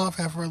going to piss off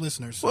half of our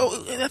listeners. So.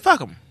 Well, fuck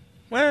them.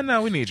 Well,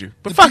 no, we need you,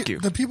 but The fuck pe- you.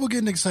 The people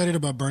getting excited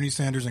about Bernie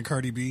Sanders and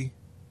Cardi B,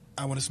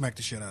 I want to smack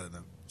the shit out of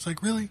them. It's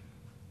like, really?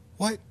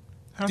 What?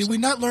 How Did so? we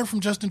not learn from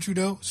Justin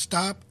Trudeau?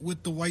 Stop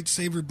with the white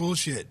savior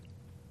bullshit.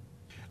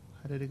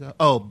 How did it go?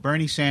 Oh,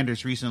 Bernie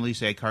Sanders recently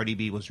said Cardi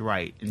B was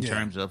right in Yeah.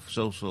 terms of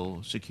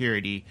Social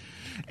Security.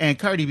 And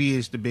Cardi B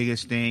is the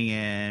biggest thing,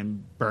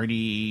 and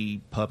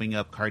Bernie pumping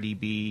up Cardi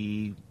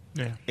B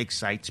Yeah,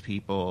 excites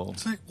people.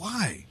 It's like,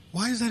 why?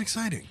 Why is that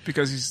exciting?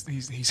 because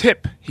he's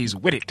hip. He's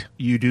with it.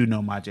 You do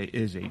know Maje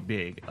is a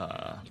big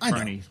I know.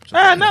 Bernie.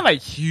 Not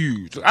like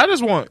huge. I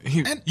just want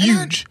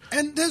huge.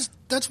 And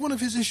that's one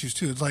of his issues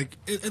too. It's like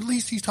at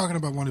least he's talking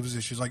about one of his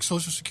issues, like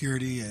Social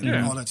Security and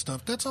Yeah. all that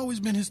stuff. That's always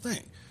been his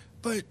thing.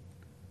 But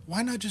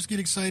why not just get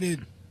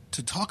excited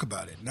to talk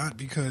about it? Not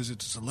because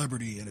it's a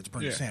celebrity and it's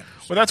Bernie Yeah. Sanders.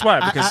 Well, that's why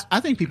because I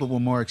think people were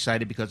more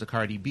excited because of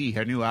Cardi B.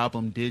 Her new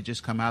album did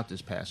just come out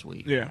this past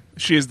week. yeah,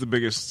 she is the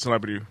biggest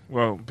celebrity.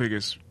 Well,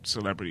 biggest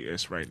celebrity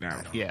is right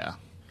now. Yeah.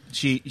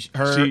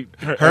 Her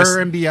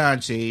Her- and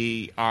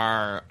Beyonce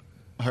are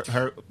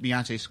her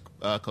Beyonce's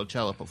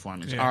Coachella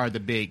performance Yeah. are the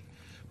big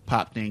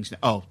pop things.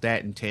 Oh,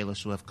 that and Taylor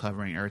Swift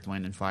covering Earth,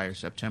 Wind and Fire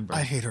September.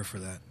 I hate her for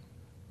that.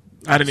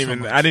 I didn't So even.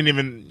 much. I didn't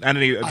even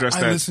address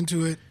I that. listened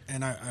to it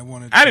and I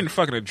wanted. I didn't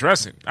fucking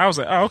address it. I was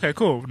like, oh, okay,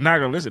 cool. Not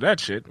gonna listen to that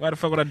shit. Why the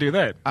fuck would I do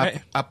that?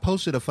 I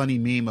posted a funny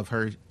meme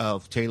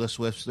of Taylor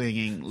Swift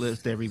singing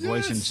 "Lift Every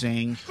Voice and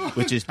Sing,"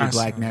 which is the I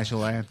Black saw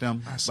national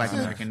anthem, saw Black that.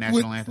 American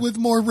national with, anthem. with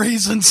more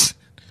raisins.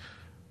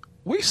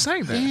 We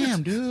sang that.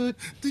 Damn, dude,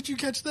 Did you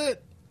catch that?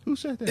 who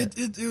said that?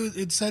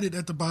 It said it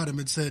at the bottom.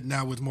 It said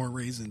now with more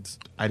raisins.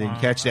 I didn't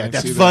catch I that. didn't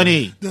That's see that.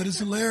 funny. That is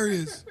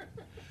hilarious.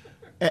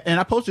 And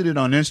I posted it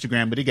on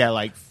Instagram, but it got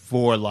like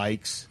 4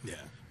 likes. Yeah.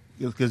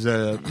 Because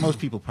most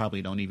people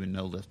probably don't even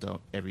know "Lift Up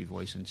Every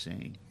Voice and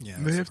Sing." Yeah.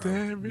 that's the Lift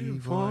problem. every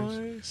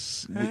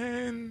voice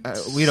and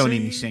We don't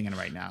need me sing. singing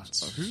right now.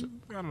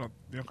 I don't know.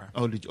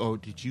 Okay.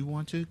 Did you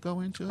want to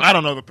go into it? I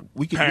don't know the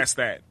We could- past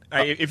that.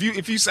 If you,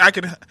 I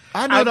could.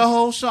 I know the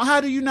whole song. How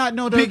do you not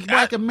know the Big-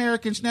 Black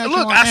Americans national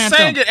Look, I anthem?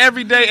 sang it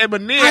every day at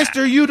Manir.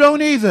 Heister, you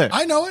don't either.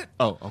 I know it.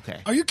 Oh,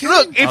 okay. Are you kidding?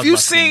 Look, I if was you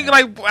about to sing say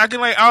like I can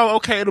like, oh,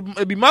 okay,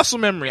 it'll be muscle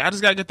memory. I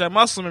just gotta get that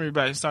muscle memory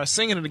back and start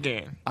singing it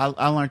again.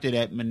 I learned it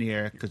at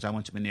Manir because I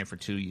went to Manir for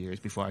 2 years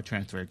before I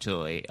transferred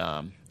to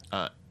a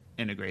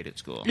integrated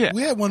school. Yeah.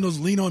 We had one of those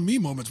lean on me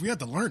moments. We had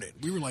to learn it.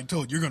 We were like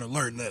told, you're going to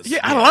learn this. Yeah,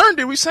 I learned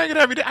it. We sang it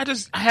every day. I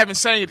haven't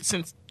sang it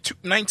since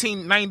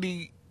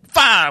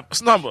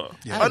 1995 number.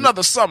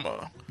 Another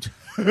summer.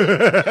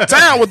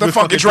 Down with the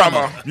funky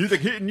drummer.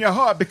 Music hitting your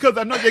heart because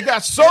I know you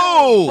got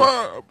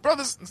soul.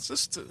 Brothers and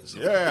sisters.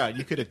 Yeah,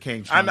 you could have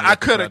came. I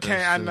could have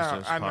came. I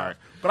know.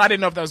 But I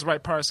didn't know if that was the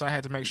right part, so I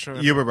had to make sure.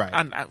 You were right.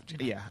 I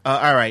Yeah.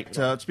 All right.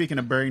 So speaking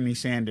of Bernie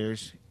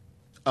Sanders,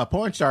 a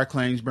porn star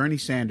claims Bernie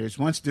Sanders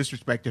once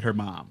disrespected her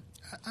mom.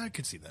 I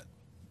could see that.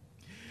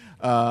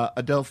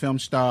 Adult film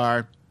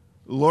star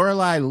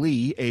Lorelai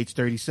Lee, age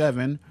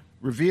 37,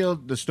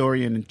 revealed the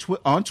story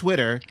on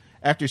Twitter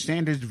after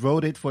Sanders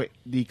voted for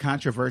the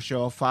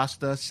controversial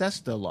FOSTA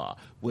SESTA law,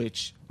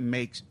 which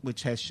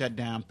has shut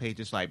down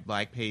pages like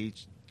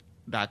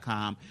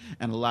Blackpage.com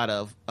and a lot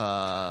of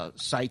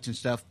sites and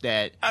stuff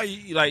that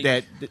like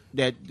that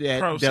dealt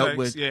pro-sex,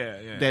 with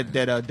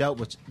dealt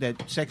with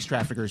that sex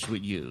traffickers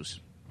would use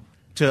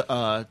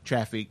to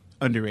traffic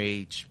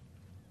underage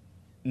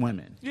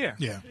women. Yeah.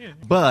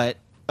 But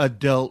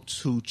adults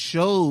who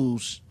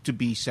chose to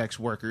be sex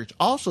workers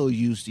also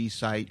use these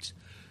sites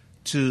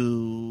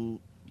to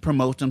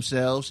promote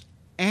themselves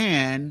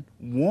and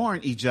warn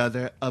each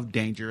other of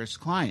dangerous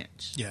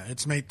clients. Yeah,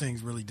 it's made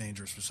things really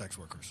dangerous for sex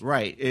workers.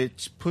 Right.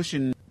 It's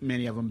pushing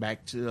many of them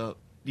back to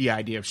the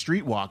idea of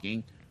street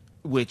walking,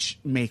 which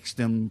makes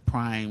them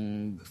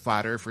prime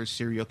fodder for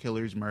serial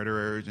killers,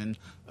 murderers, and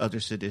other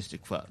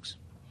sadistic fucks.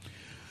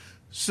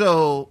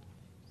 So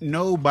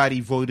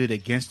nobody voted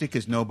against it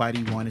because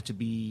nobody wanted to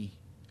be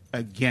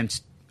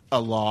against a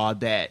law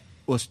that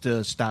was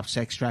to stop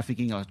sex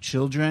trafficking of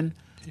children,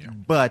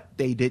 but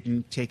they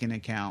didn't take into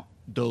account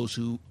those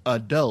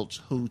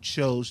adults who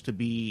chose to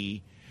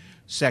be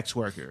sex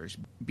workers,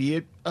 be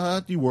it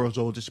the world's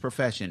oldest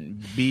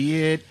profession,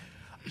 be it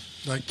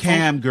Like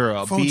cam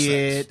girl, phone be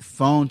sex. it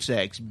phone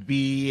sex,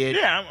 be it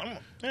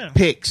Yeah.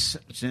 pics,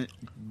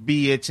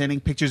 be it sending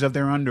pictures of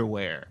their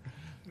underwear.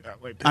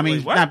 I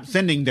mean, what? not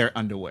sending their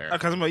underwear.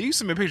 Because I'm like, you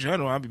send me a picture, I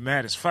know I'll be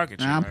mad as fuck at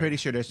you. I'm like, pretty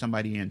sure there's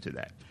somebody into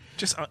that.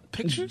 just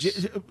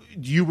pictures.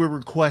 You would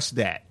request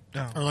that.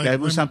 No. Or like That was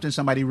women, something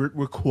somebody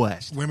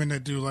request. women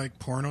that do like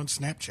porn on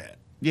Snapchat.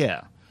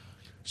 Yeah.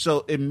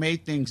 So it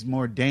made things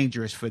more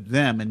dangerous for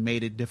them and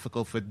made it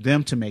difficult for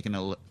them to make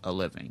a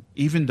living,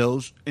 even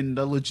those in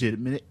the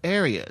legitimate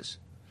areas.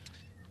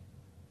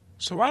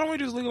 So why don't we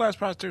just legalize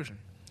prostitution?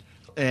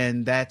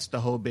 And that's the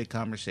whole big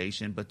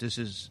conversation. But this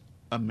is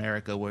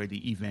America where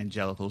the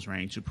evangelicals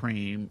reign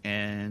supreme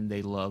and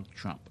they love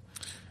Trump.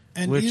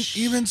 And Which-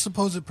 even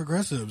supposed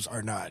progressives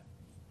are not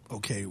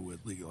okay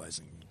with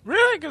legalizing.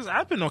 Really? Because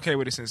I've been okay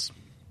with it since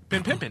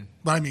been pimping.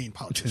 But I mean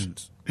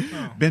politicians.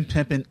 Ben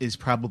Pimpin is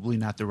probably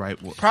not the right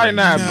word. Probably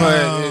not, No,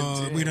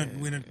 but we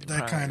don't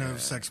that kind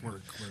of sex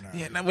work. We're not.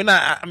 Yeah, no, we're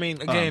not. I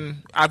mean,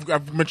 again,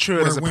 I've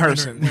matured as a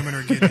person. Women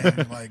are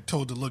getting like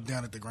told to look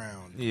down at the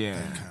ground. Yeah.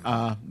 that kind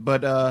of-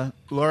 But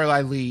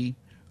Lorelai Lee,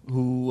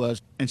 who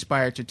was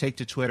inspired to take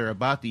to Twitter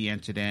about the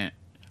incident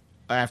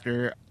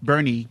after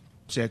Bernie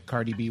said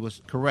Cardi B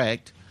was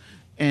correct,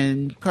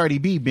 and Cardi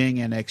B being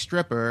an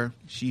ex-stripper,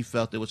 she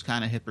felt it was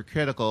kind of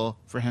hypocritical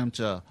for him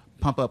to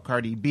pump up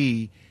Cardi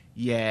B,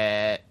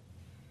 yet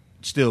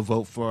still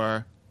vote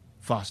for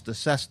Foster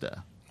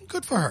Sesta.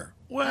 Good for her.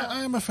 Well-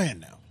 I am a fan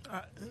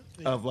now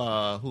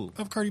Of who?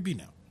 of Cardi B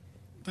now.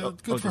 Oh,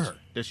 Good for her.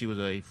 That she was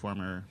a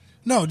former...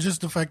 No,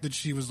 just the fact that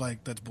she was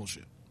like, that's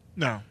bullshit.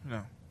 No.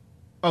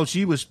 Oh,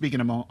 she was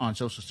speaking on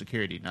Social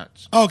Security, not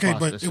Okay,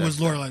 Foster but it was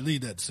Sesta. Lorelai Lee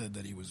that said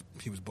that he was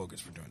bogus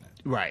for doing that.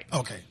 Right.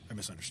 Okay, I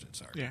misunderstood.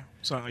 Sorry. Yeah.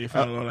 So are you a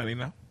fan of Lorelai Lee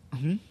now?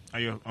 Mm-hmm. Are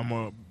you? I'm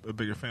a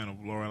bigger fan of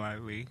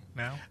Lorelai Lee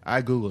now.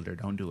 I Googled her.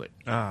 Don't do it.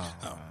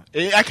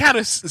 I kind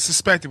of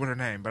suspected with her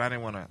name, but I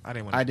didn't want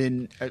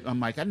to. I'm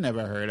like, I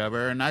never heard of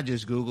her, and I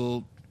just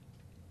Googled,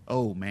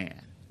 oh man,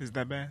 Is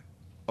that bad?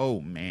 oh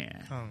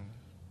man. Oh.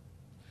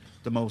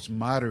 The most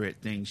moderate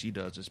thing she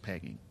does is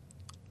pegging.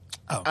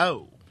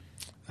 Oh.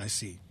 I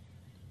see.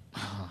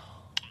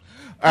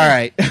 All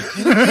right.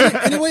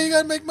 Anyway, you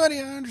gotta make money.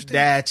 I understand.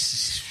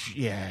 That's,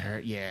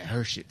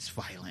 her shit's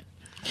violent.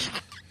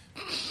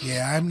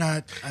 Yeah, I'm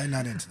not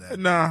into that.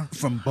 Nah.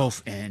 From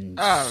both ends.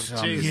 Oh,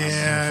 Jesus.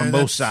 Yeah, From both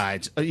that's-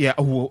 sides.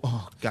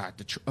 Oh, God.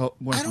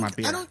 Where's my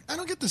beer? I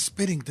don't get the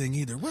spitting thing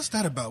either. What's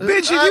that about?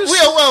 Bitch, if you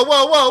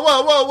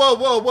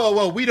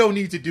Whoa. We don't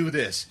need to do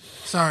this.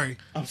 Sorry,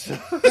 that's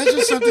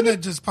just something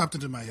that just popped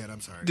into my head.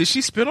 I'm sorry. Did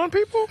she spit on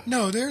people?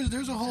 No,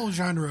 there's a whole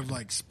genre of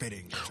like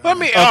spitting. Well, I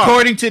mean,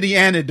 According to the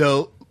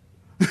anecdote,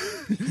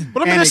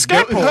 but I'm in a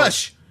skateboard.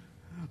 Hush.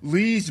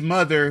 Lee's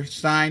mother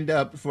signed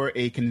up for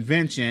a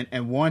convention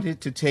and wanted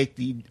to take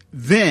the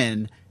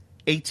then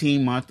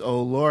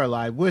 18-month-old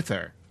Lorelai with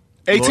her.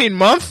 18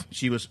 month?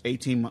 She was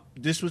 18 months.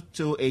 This was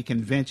to a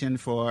convention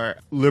for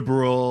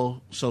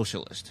liberal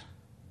socialist.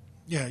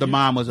 Yeah, The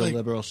mom was a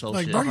liberal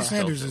socialist. Like Bernie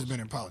Sanders Socialist. has been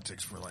in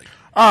politics for like.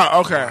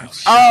 Oh, okay.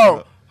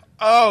 So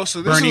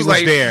this Bernie was was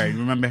like there, you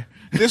remember?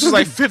 this was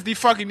like 50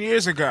 fucking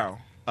years ago.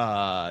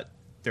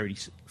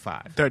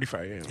 35.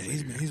 35 years. Yeah,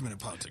 he's been in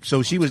politics.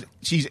 So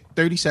she's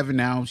 37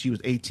 now. She was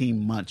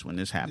 18 months when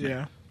this happened.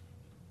 Yeah.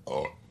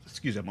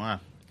 Excuse me. Wow.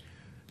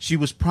 She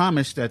was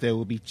promised that there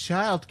would be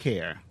child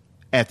care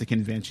at the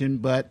convention,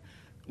 but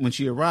when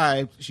she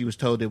arrived, she was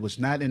told it was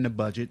not in the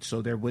budget,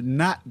 so there would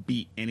not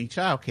be any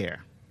child care.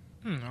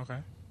 Okay.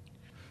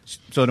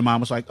 So the mom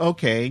was like,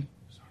 okay.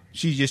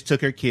 She just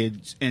took her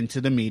kid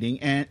into the meeting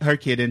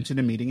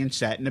and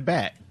sat in the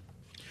back.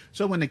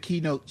 So when the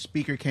keynote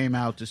speaker came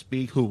out to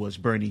speak, who was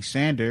Bernie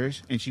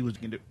Sanders, and she was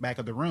in the back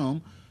of the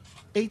room,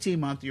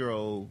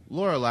 18-month-old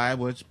Lorelai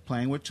was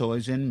playing with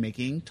toys and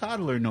making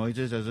toddler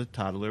noises as a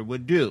toddler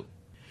would do.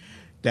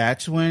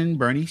 That's when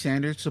Bernie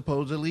Sanders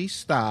supposedly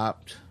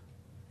stopped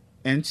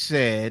and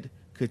said,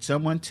 could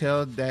someone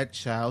tell that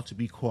child to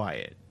be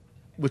quiet?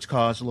 Which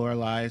caused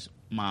Lorelai's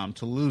mom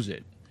to lose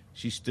it.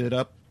 She stood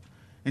up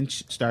and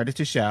started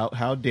to shout,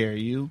 how dare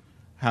you?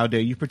 How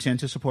dare you pretend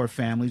to support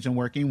families and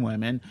working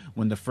women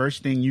when the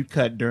first thing you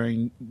cut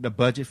during the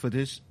budget for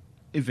this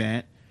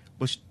event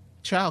was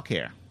child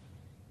care?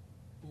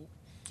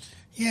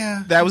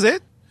 Yeah, That was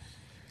it?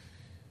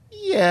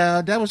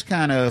 Yeah, that was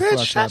kind of Bitch,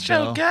 fucked shut up,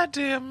 your though.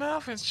 goddamn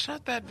mouth and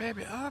shut that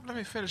baby up. Let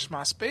me finish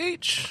my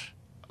speech.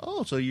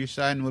 Oh, so you're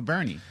siding with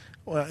Bernie.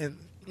 Well,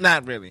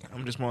 not really.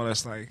 I'm just more or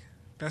less like,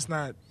 that's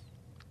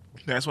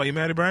why you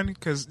mad at Bernie?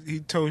 Because he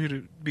told you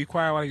to be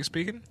quiet while you're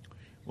speaking?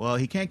 Well,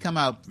 he can't come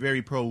out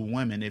very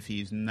pro-women if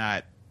he's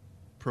not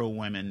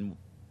pro-women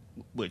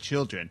with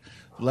children.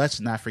 Let's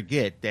not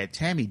forget that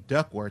Tammy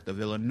Duckworth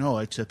of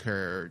Illinois took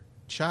her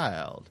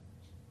child.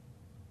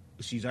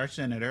 She's our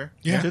senator.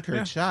 Yeah. Took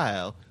her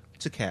child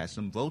to cast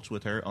some votes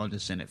with her on the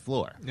Senate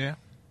floor. Yeah.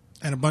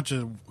 And a bunch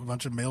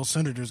of male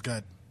senators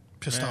got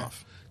pissed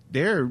off.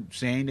 They're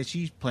saying that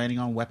she's planning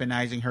on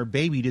weaponizing her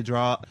baby to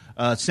draw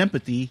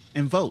sympathy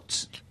and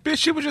votes. Bitch,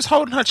 she was just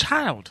holding her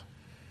child.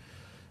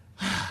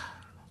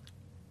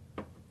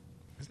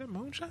 Is that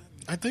moonshine?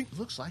 I think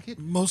Looks like it.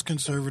 most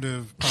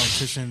conservative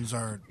politicians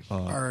are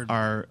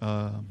Our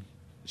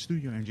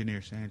studio engineer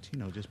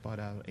Santino just bought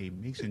out a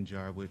mason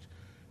jar which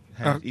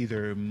has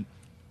either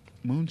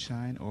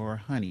moonshine or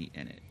honey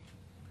in it.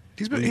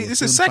 This We will is his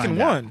soon second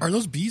find out. one. Are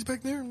those bees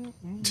back there?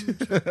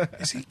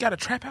 Is he got a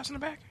trap house in the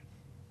back?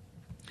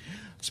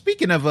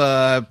 Speaking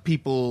of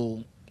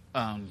people,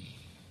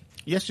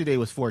 yesterday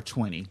was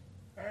 420.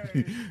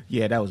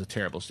 Yeah, that was a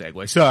terrible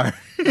segue. Sorry.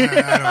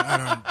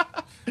 I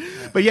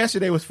don't. But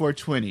yesterday was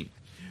 420,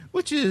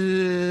 which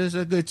is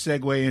a good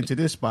segue into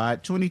this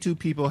spot. 22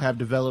 people have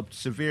developed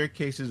severe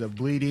cases of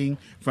bleeding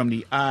from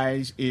the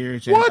eyes,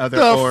 ears, and What other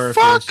the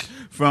orifices fuck?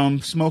 from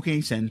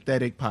smoking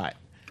synthetic pot.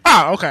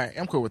 Ah, okay.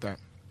 I'm cool with that.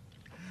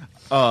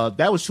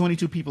 That was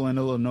 22 people in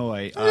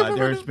Illinois.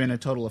 There's been a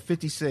total of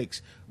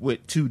 56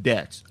 with 2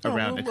 deaths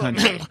around the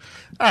country.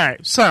 All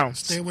right, so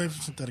Stay away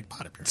from synthetic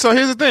pot appearance. So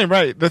here's the thing,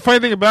 right? The funny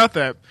thing about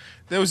that,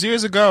 there was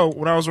years ago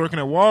when I was working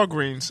at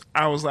Walgreens,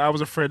 I was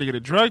afraid to get a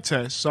drug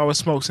test, so I would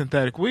smoke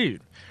synthetic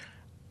weed.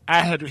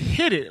 I had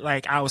hit it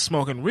like I was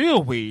smoking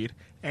real weed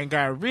and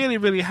got really,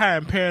 really high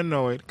and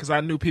paranoid because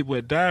I knew people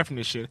had died from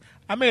this shit.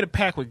 I made a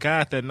pact with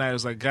God that night. I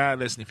was like, God,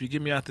 listen, if you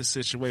get me out this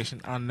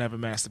situation, I'll never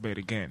masturbate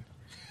again.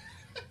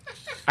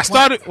 I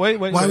started. Wait.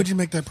 Why would you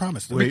make that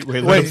promise? Wait,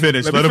 Wait, let him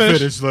finish. let me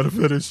finish. Let him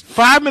finish.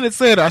 5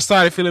 minutes later, I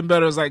started feeling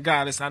better. I was like,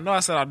 God, listen, I know I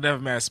said I'll never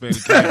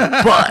masturbate again,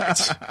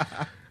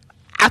 but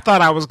I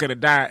thought I was going to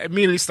die.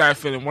 Immediately started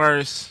feeling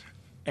worse,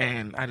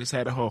 and I just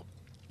had a whole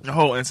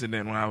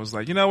incident when I was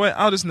like, you know what?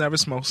 I'll just never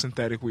smoke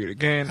synthetic weed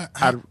again.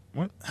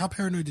 What? How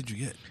paranoid did you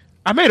get?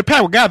 I made a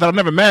pact with God that I'll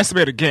never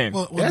masturbate again.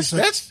 Well,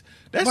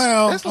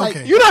 That's like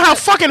okay. You know how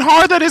fucking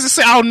hard that is to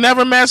say I'll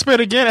never masturbate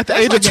again at the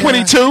age of like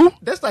 22?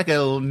 That's like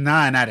a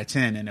 9 out of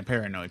 10 in the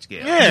paranoid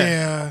scale.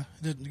 Yeah.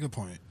 Good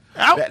point.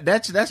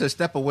 That's a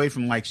step away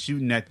from like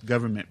shooting at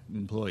government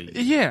employees.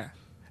 Yeah.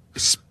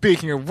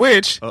 Speaking of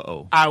which,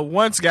 Uh-oh. I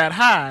once got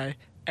high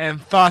and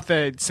thought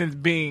that since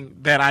being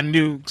that I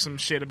knew some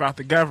shit about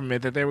the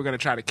government that they were going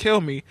to try to kill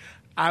me,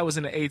 I was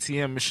in an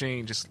ATM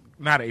machine, just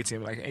not an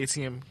ATM, like an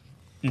ATM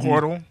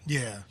portal,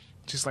 Yeah.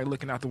 just like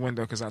looking out the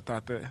window because I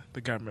thought that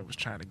the government was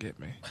trying to get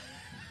me.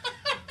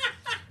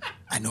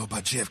 I know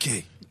about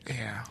JFK.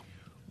 Yeah.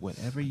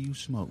 Whatever you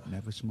smoke,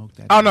 never smoke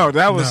that. Oh no,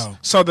 that was No.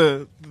 so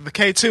the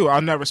K2.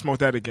 I'll never smoke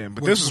that again.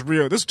 But this was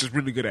real. This was just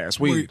really good ass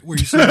weed. Were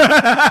you seeing,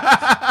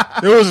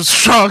 It was a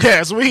strong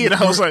ass weed.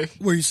 I was like,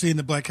 were you seeing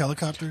the black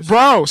helicopters?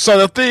 bro. So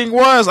the thing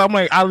was, I'm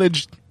like,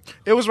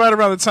 it was right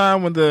around the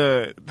time when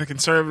the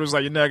conservatives was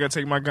like, you're not gonna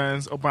take my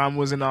guns. Obama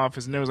was in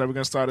office, and they was like, we're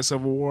gonna start a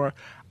civil war.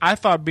 I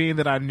thought, being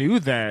that I knew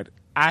that,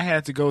 I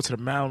had to go to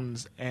the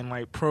mountains and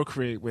like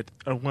procreate with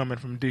a woman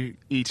from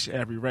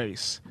every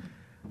race.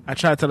 I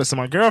tried to tell this to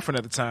my girlfriend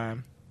at the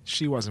time.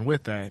 She wasn't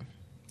with that.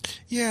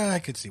 Yeah, I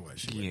could see why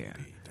she wouldn't Yeah.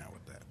 be down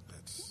with that.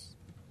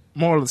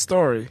 Moral of the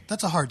story.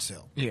 That's a hard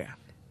sell. Yeah.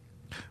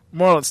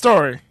 Moral of the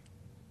story.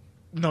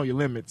 Know your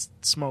limits.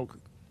 Smoke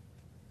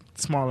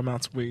small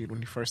amounts of weed when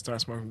you first start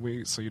smoking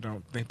weed so you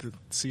don't think the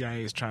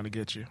CIA is trying to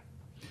get you.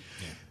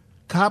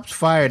 Cops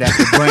fired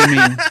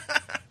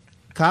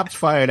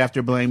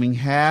after blaming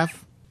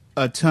half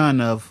a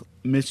ton of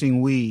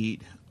missing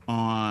weed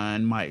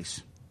on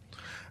mice.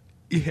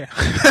 Yeah.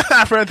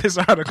 I read this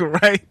article,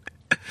 right?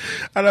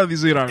 I know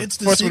these weed articles. It's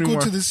the sequel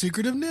 421. to The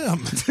Secret of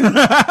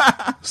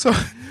NIM. So,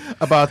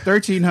 About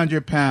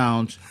 1,300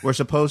 pounds were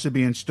supposed to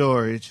be in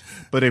storage,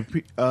 but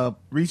a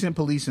recent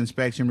police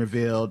inspection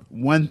revealed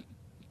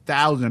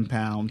 1,000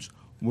 pounds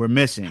were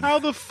missing. how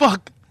the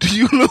fuck do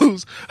you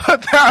lose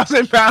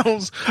 1,000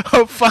 pounds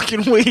of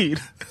fucking weed?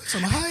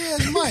 Some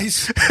high-ass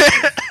mice.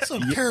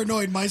 Some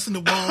paranoid mice in the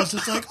walls.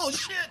 Just like, oh,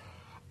 shit.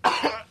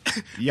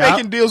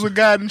 Making deals with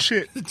God and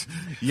shit.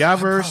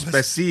 Yaver promise.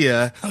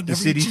 Specia, I'll the never eat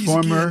city's cheese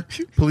former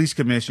again. police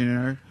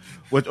commissioner,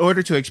 was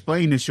ordered to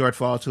explain the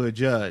shortfall to a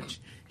judge.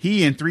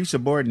 He and 3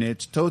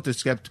 subordinates told the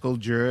skeptical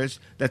jurors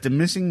that the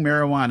missing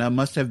marijuana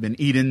must have been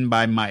eaten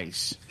by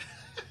mice.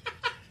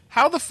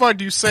 How the fuck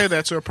do you say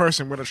that to a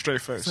person with a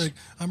straight face? It's like,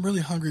 I'm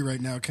really hungry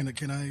right now. Can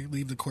I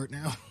leave the court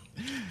now?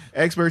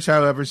 Experts,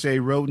 however, say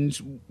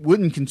rodents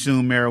wouldn't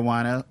consume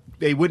marijuana.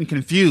 They wouldn't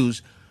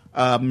confuse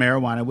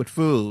marijuana with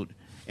food.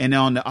 And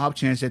on the off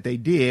chance that they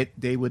did,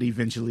 they would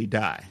eventually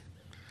die.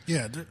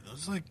 Yeah,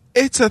 it's like,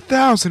 It's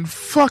 1,000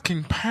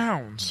 fucking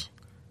pounds.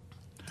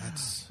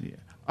 that's... Yeah.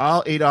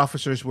 All 8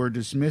 officers were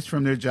dismissed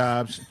from their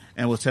jobs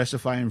and will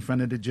testify in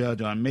front of the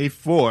judge on May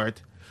 4th.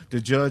 The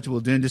judge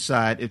will then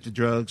decide if the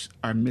drugs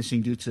are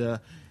missing due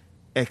to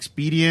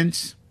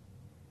expedience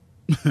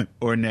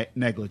or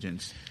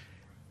negligence.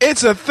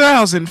 It's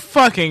 1,000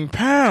 fucking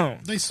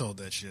pounds. They sold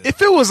that shit.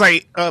 If it was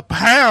like a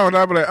pound,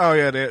 I'd be like, oh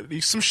yeah,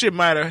 some shit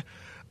might have.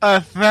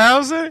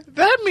 1,000?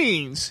 That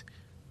means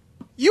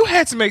you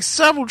had to make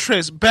several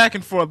trips back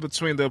and forth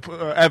between the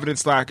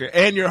evidence locker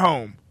and your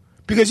home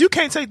because you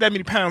can't take that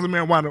many pounds of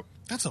marijuana.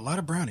 That's a lot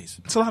of brownies.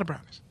 It's a lot of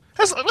brownies.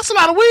 That's a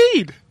lot of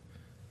weed.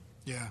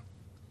 Yeah.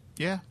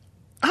 Yeah.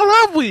 I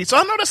love weed, so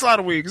I know that's a lot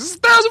of weed. 'Cause it's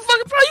 1,000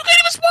 fucking pounds. You can't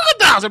even smoke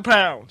 1,000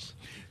 pounds.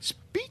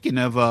 Speaking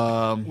of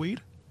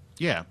Weed?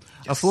 yeah,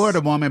 a Florida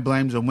woman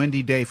blames a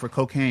windy day for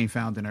cocaine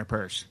found in her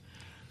purse.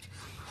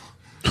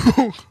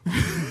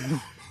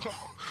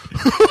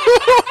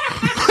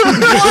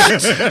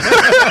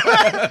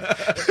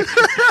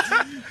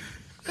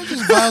 There's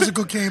just vials of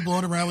cocaine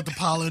blowing around with the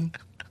pollen.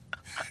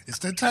 It's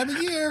that time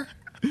of year.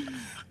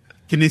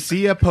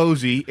 Kinesia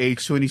Posey,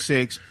 age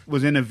 26,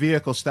 was in a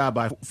vehicle stopped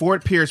by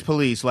Fort Pierce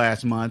police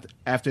last month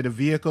after the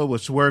vehicle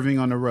was swerving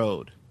on the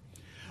road.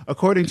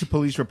 According to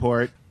police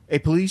report, a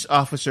police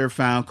officer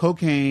found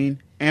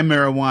cocaine and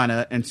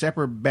marijuana in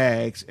separate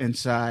bags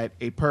inside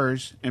a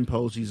purse in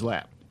Posey's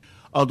lap.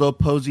 Although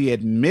Posey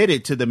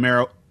admitted to the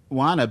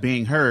marijuana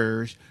being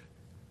hers,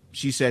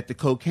 she said the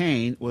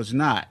cocaine was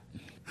not.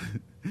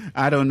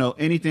 I don't know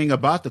anything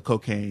about the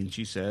cocaine,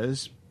 she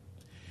says.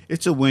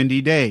 It's a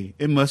windy day.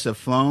 It must have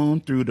flown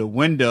through the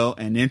window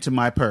and into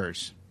my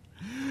purse.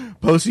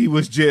 Posey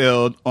was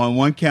jailed on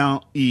 1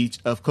 count each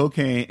of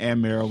cocaine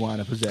and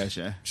marijuana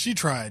possession. She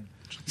tried.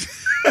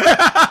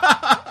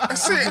 I'll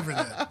give her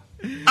that.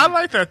 I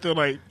like that though.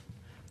 Like,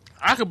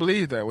 I could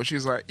believe that when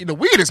she's like,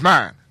 weed is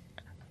mine,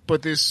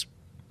 but this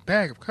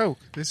bag of coke,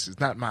 this is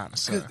not mine,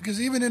 son.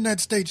 Because even in that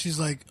state, she's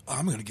like, oh,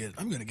 I'm gonna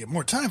get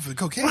more time for the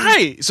cocaine.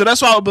 Right. So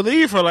that's why I would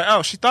believe her. Like,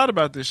 oh, she thought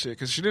about this shit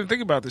because she didn't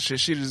think about this shit.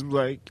 She just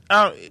like,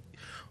 oh.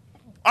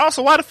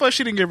 Also, why the fuck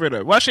she didn't get rid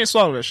of it? Why she didn't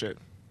swallow that shit?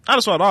 I'd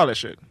have swallowed all that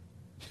shit.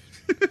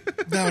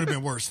 That would have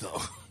been worse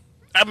though.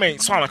 I mean,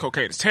 swallowing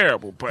cocaine is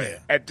terrible, but Yeah.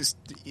 at this,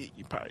 you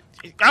probably,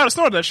 I'd have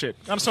snorted that shit.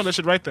 I'd have snorted that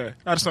shit right there.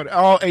 I'd have snorted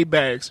all 8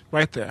 bags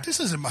right there. This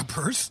isn't my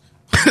purse.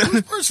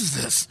 Whose purse is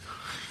this?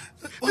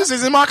 This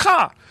is in my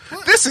car.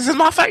 What? This is in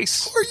my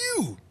face. Who are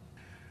you?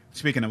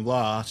 Speaking of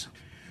laws,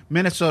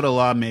 Minnesota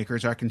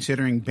lawmakers are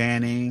considering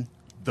banning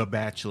The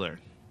Bachelor.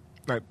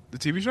 Like the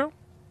TV show?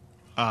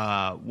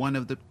 One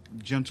of the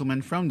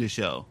gentlemen from the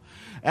show.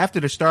 After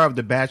the star of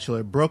The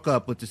Bachelor broke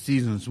up with the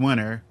season's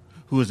winner,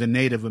 who is a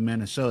native of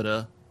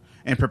Minnesota,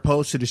 and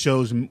proposed to the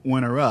show's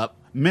winner-up,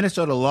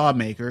 Minnesota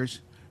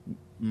lawmakers,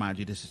 mind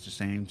you, this is the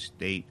same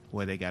state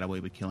where they got away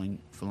with killing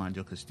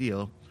Philando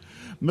Castile,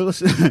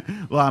 Minnesota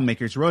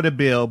lawmakers wrote a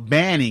bill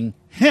banning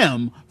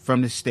him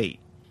from the state.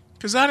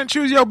 Because I didn't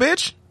choose your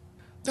bitch.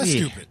 That's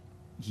Yeah. stupid.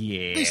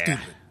 Yeah. They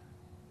stupid.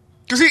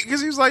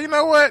 Because he was like, you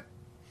know what?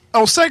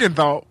 On second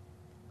thought,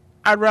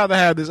 I'd rather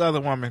have this other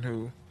woman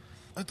who...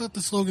 I thought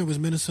the slogan was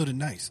Minnesota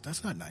nice.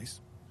 That's not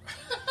nice.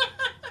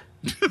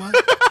 What?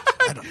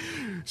 I don't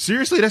know.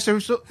 Seriously, that's their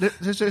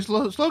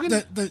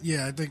slogan?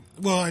 Yeah, I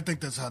think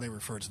that's how they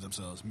refer to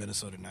themselves,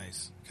 Minnesota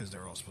nice, because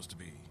they're all supposed to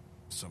be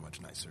so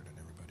much nicer than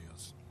everybody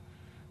else.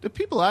 The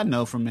people I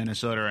know from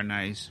Minnesota are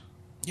nice.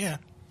 Yeah.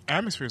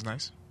 Atmosphere is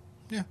nice.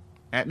 Yeah.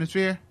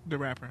 Atmosphere? The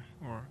rapper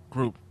or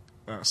group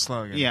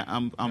slogan. Yeah,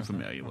 I'm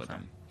familiar with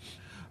them.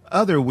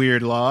 Other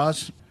weird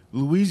laws.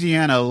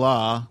 Louisiana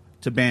law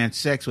to ban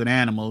sex with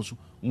animals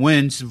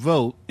wins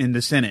vote in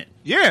the Senate.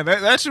 Yeah,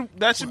 that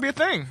should be a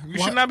thing. You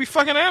Why- should not be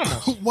fucking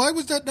animals. Why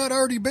was that not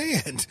already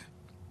banned?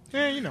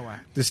 Yeah, you know why.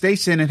 The state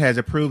Senate has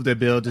approved a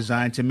bill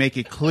designed to make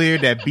it clear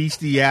that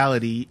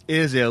bestiality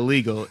is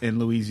illegal in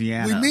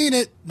Louisiana. We mean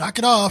it. Knock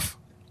it off.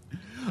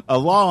 A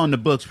law on the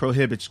books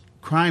prohibits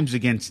crimes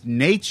against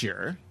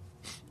nature,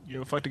 You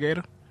ever fucked a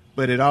gator?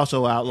 but it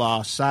also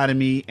outlaws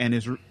sodomy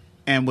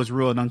and was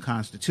ruled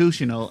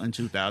unconstitutional in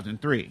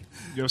 2003.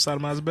 You ever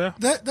sodomize a bear?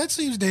 That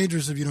seems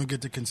dangerous if you don't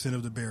get the consent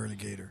of the bear or the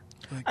gator.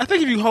 Like, I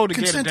think if you hold the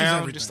gator Consent is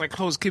down, everything. just like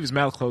keep his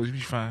mouth closed, you'll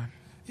be fine.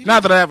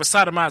 Not that I ever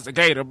sodomized a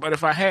gator, but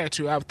if I had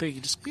to, I would think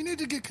you just... you need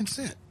to get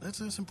consent.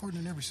 That's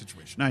important in every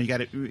situation. No, you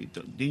got it.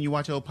 Didn't you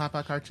watch old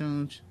Popeye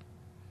cartoons?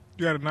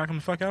 You gotta knock him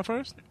the fuck out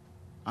first?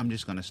 I'm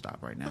just gonna stop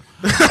right now.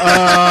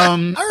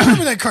 I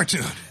remember that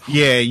cartoon.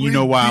 Yeah, you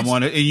know why I'm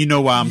on it, and you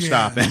know why I'm Yeah.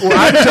 stopping.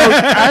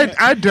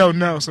 I don't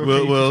know. So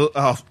We'll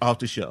off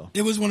the show.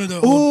 It was one of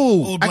the Ooh,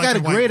 old I black got a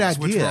and white great ones,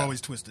 which idea. were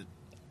always twisted.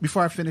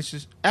 Before I finish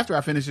this, after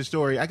I finish the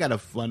story, I got a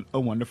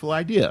wonderful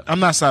idea. I'm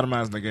not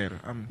sodomizing the gator.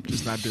 I'm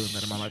just not doing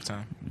that in my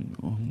lifetime.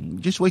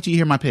 Just wait till you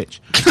hear my pitch.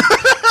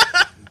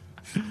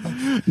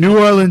 New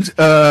Orleans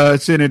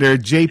Senator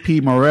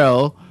J.P.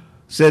 Morrell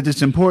said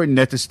it's important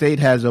that the state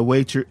has a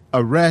way to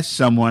arrest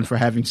someone for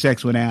having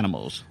sex with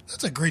animals.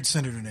 That's a great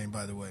senator name,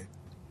 by the way.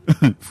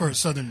 For a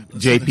Southern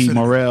J.P. senator.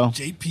 Morrell.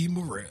 J.P.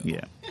 Morrell.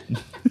 Yeah.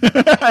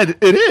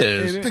 It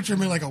is. Picture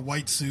him in like a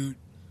white suit.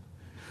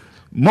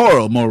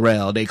 Moral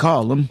Morrell, they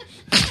call him.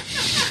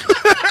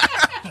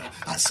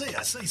 I say,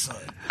 son.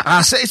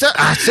 I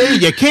say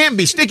you can't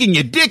be sticking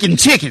your dick in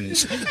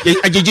chickens.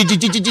 You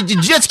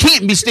just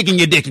can't be sticking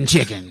your dick in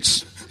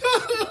chickens.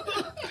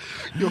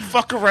 You'll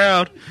fuck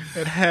around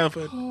and have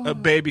a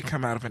baby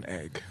come out of an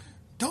egg.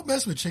 Don't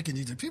mess with chickens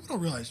either. People don't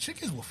realize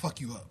chickens will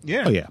fuck you up.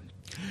 Yeah. Oh, yeah.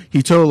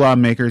 He told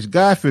lawmakers,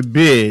 God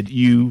forbid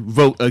you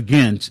vote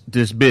against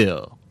this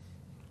bill.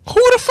 Who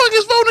the fuck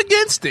is voting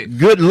against it?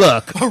 Good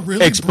luck A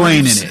really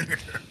explaining brave it. senator.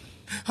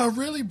 A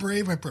really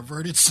brave and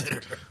perverted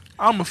senator.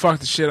 I'm gonna fuck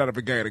the shit out of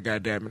a gator,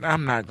 goddammit.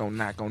 I'm not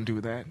gonna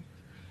do that.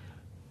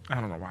 I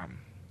don't know why.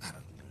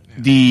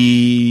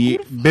 The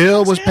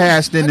bill was is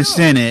passed in I the know.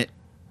 Senate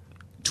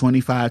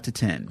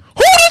 25-10. Who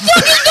the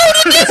fuck is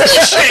voting against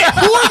this shit?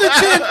 Who are the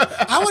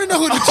 10? I want to know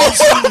who the 10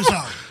 senators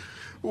are.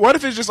 What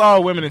if it's just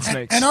all women and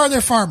snakes? And are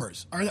there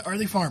farmers? Are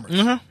they farmers?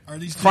 Are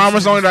these 10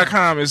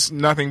 FarmersOnly.com is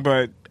nothing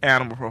but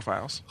animal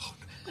profiles.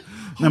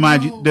 Now,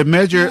 mind you, the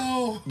measure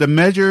no. the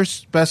measure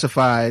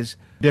specifies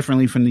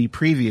differently from the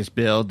previous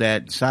bill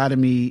that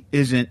sodomy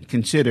isn't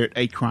considered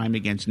a crime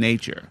against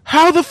nature.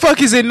 How the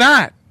fuck is it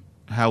not?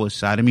 How is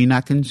sodomy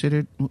not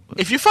considered?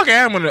 If you fuck an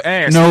animal in the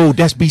ass, No,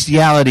 that's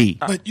bestiality.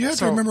 But you have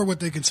So, to remember what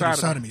they consider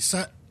sodomy.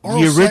 sodomy.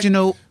 The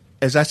original,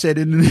 as I said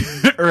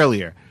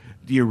earlier,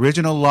 the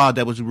original law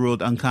that was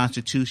ruled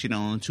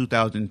unconstitutional in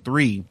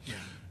 2003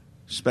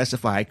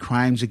 specified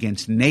crimes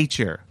against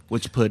nature,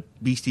 which put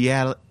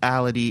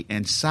bestiality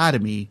and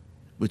sodomy,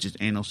 which is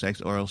anal sex,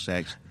 oral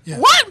sex. Yeah.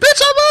 what?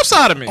 Bitch, I love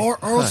sodomy.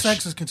 Oral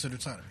sex is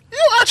considered sodomy. You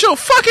out your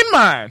fucking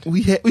mind.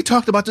 We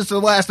talked about this in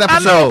the last I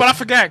episode. know, but I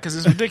forgot because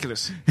it's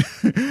ridiculous.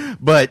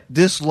 But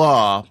this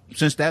law,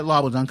 since that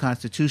law was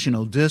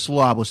unconstitutional, this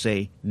law will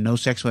say no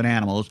sex with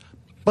animals,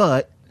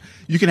 but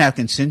you can have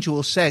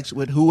consensual sex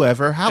with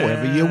whoever,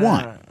 however you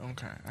want.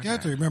 Okay. You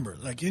have to remember,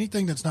 like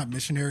anything that's not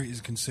missionary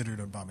is considered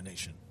an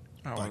abomination.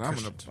 Oh, by well,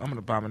 Christians. I'm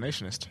an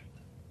abominationist.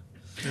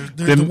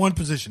 There's the one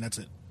position. That's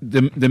it.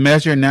 The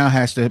measure now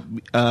has to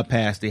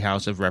pass the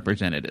House of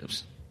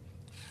Representatives.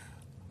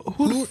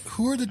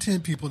 Who are the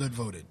 10 people that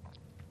voted?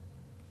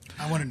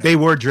 I want to know. They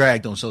were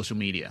dragged on social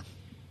media.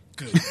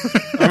 Good.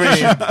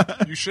 I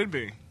mean, you should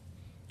be.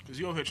 Because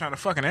you over here trying to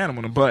fuck an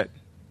animal in the butt.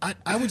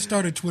 I would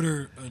start a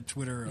Twitter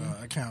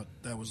account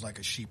that was like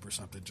a sheep or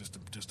something just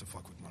to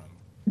fuck with one of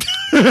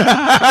them.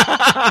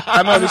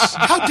 I know this.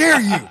 How dare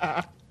you?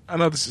 I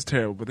know this is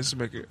terrible, but this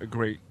would make a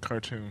great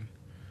cartoon,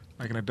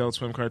 like an Adult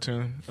Swim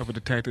cartoon of a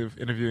detective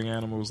interviewing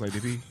animals. Like,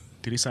 did he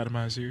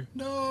sodomize you?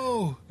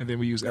 No. And then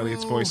we use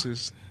Elliot's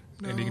voices,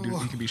 and he No.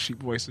 can be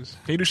sheep voices.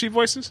 Can you do sheep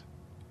voices?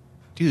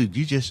 Dude,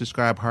 you just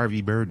described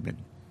Harvey Birdman.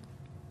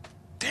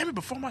 Damn it!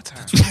 Before my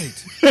time.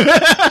 Right.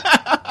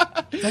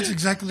 That's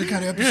exactly the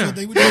kind of episode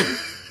they would do.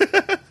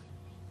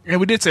 And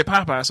we did say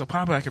Popeye, so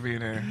Popeye could be in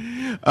there.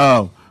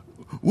 Oh,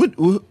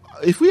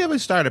 if we ever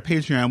start a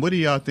Patreon, what do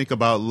y'all think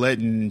about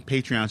letting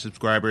Patreon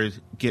subscribers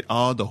get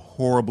all the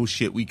horrible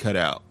shit we cut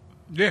out?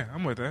 Yeah,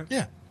 I'm with that.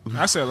 Yeah.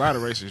 I said a lot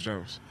of racist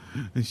jokes.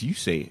 You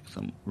say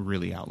some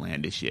really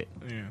outlandish shit.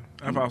 Yeah,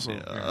 I've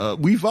also.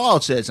 We've all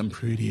said some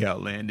pretty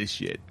outlandish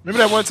shit.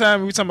 Remember that one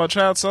time we were talking about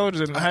child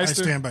soldiers in the high I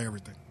school? stand by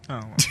everything. Oh,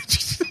 well.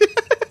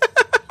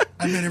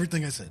 I meant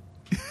everything I said.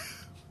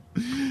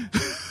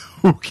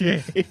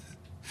 Okay.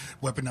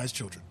 Weaponized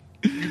children.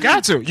 You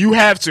got to. You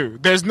have to.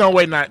 There's no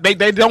way not. They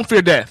don't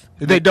fear death.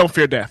 They don't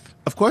fear death.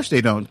 Of course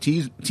they don't.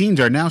 Teens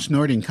are now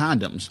snorting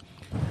condoms.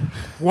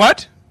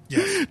 What?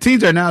 Yes.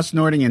 Teens are now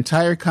snorting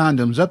entire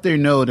condoms up their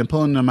nose and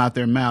pulling them out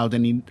their mouth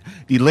in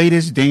the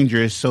latest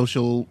dangerous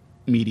social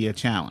media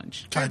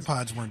challenge. Tide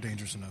Pods weren't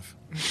dangerous enough.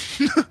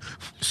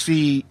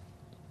 See,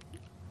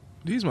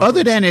 These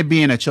other motherfuckers- than it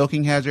being a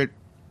choking hazard,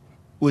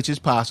 which is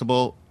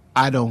possible,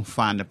 I don't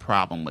find a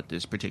problem with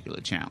this particular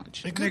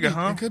challenge. It could, Nigga, be,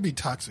 huh? it could be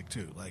toxic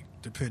too. Like,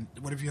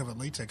 what if you have a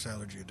latex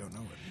allergy and don't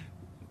know it?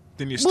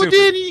 then you're Well,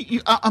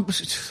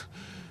 stupid.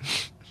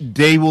 then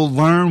they will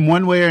learn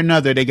one way or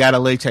another they got a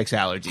latex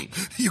allergy.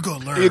 You go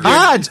learn.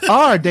 Odds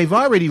are they've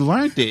already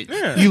learned it.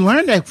 Yeah. You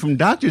learn that from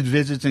doctor's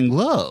visits and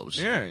gloves.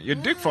 Yeah, your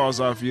dick falls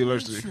off. You're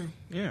allergic. That's to true.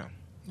 Yeah,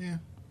 Yeah.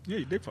 yeah,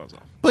 your dick falls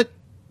off. But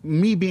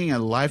me being a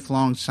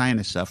lifelong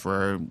sinus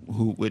sufferer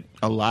who with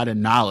a lot of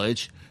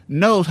knowledge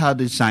knows how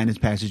the sinus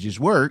passages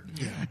work,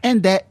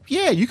 and that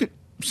you could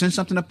send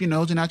something up your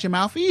nose and out your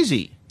mouth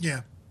easy,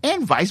 Yeah.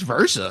 and vice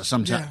versa.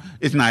 Sometimes Yeah.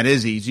 it's not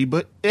as easy,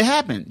 but it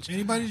happens.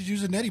 Anybody who's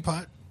using neti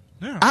pot.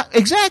 Yeah.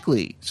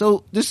 Exactly.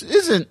 So this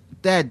isn't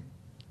that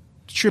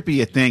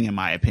trippy a thing, in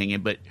my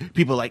opinion. But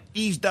people are like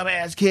these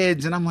dumbass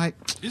kids, and I'm like,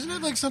 Isn't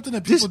it like something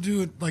that people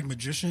do, like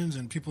magicians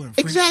and people in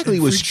freak, exactly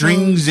in with freak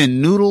strings shows?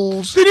 and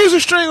noodles. Then use a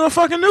string or a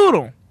fucking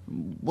noodle.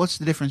 What's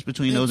the difference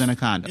between those and a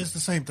condom? It's the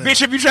same thing.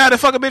 Bitch, have you tried to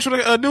fuck a bitch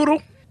with a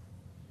noodle?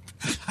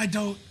 I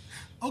don't.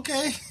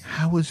 Okay.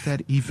 How is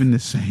that even the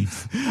same?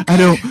 I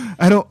don't.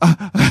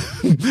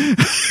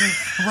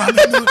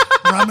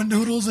 Ramen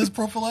noodles as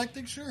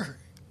prophylactic? Sure.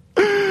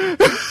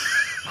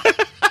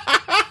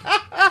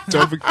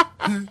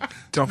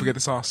 Don't forget the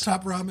sauce.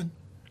 Top ramen.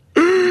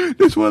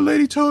 This one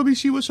lady told me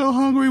she was so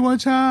hungry one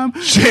time.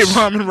 She ate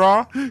ramen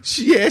raw.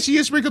 She had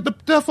sprinkled the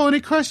stuff on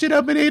it, crushed it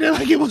up, and ate it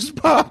like it was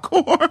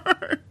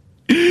popcorn.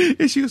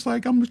 And she was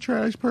like, I'm a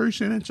trash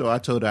person. And so I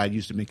told her I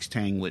used to mix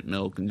Tang with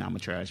milk, and I'm a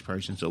trash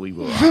person, so we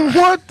were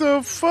What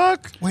the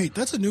fuck? Wait,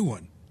 that's a new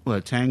one.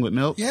 What, Tang with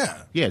milk?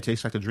 Yeah. Yeah, it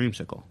tastes like a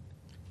dreamsicle.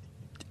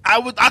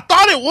 I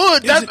thought it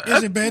would.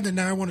 Is it bad that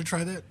now I want to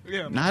try that?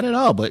 Yeah. Not at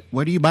all, but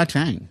where do you buy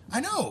Tang? I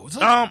know. It's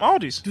like,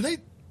 Aldi's. do they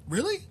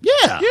really?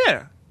 Yeah.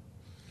 Yeah.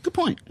 Good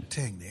point.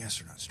 Tang, the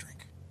astronauts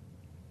drink.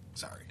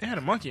 Sorry. It had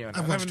a monkey on it.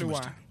 I've I watched never knew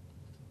too much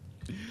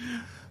why.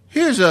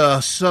 Here's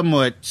a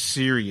somewhat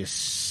serious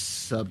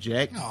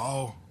subject.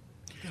 No.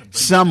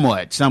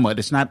 Somewhat.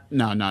 It's not.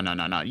 No.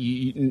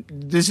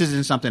 This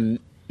isn't something.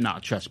 No,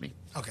 trust me.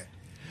 Okay.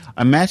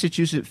 A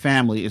Massachusetts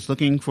family is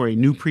looking for a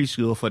new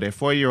preschool for their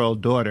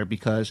 4-year-old daughter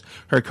because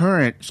her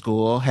current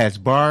school has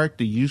barred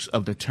the use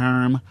of the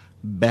term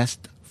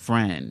best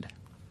friend.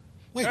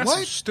 Wait, That's some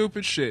what?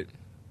 stupid shit.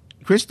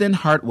 Kristen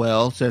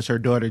Hartwell says her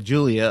daughter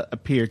Julia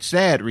appeared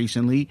sad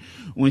recently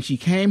when she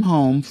came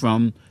home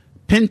from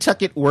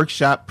Pentucket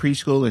Workshop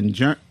Preschool in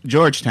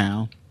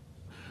Georgetown.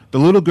 The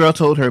little girl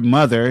told her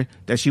mother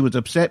that she was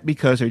upset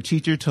because her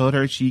teacher told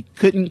her she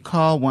couldn't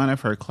call one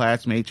of her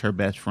classmates her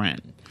best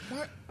friend.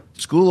 What?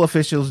 School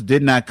officials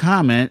did not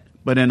comment,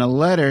 but in a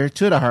letter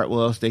to the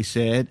Hartwells, they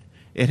said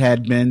it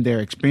had been their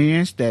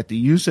experience that the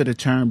use of the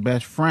term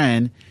best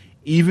friend,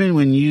 even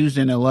when used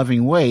in a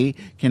loving way,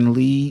 can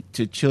lead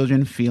to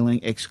children feeling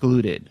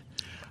excluded.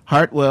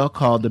 Hartwell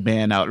called the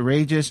ban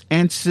outrageous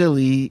and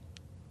silly.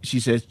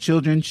 She says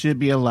children should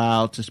be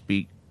allowed to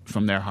speak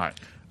from their heart.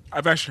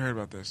 I've actually heard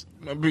about this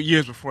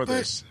years before But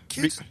this.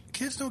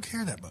 kids don't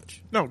care that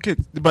much. No,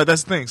 kids. But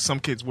that's the thing. Some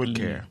kids would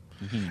care.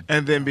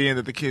 And then being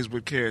that the kids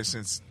would care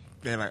since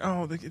they're like,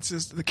 oh, it's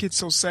just, the kid's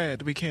so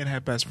sad we can't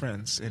have best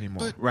friends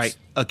anymore. But- Right.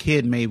 A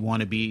kid may want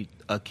to be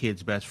a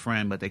kid's best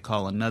friend, but they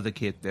call another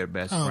kid their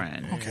best Oh,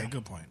 friend. okay,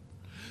 good point.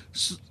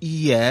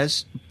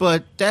 Yes,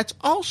 but that's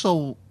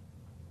also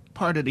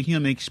part of the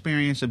human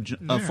experience of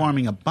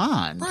forming a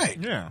bond. Right.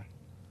 Yeah.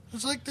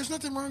 It's like there's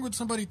nothing wrong with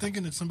somebody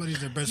thinking that somebody's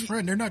their best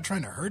friend. They're not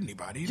trying to hurt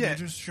anybody. Yeah. They're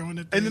just showing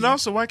that. And then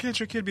also, why can't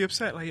your kid be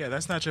upset? Like, yeah,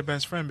 that's not your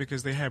best friend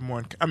because they have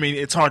more. I mean,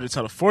 it's hard to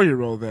tell a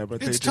 4-year-old that, but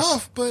it's they just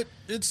tough, but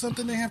it's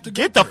something they have to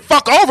get go the through.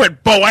 fuck over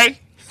it, boy.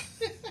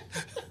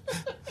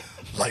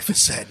 Life is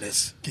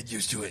sadness. Get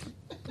used to it.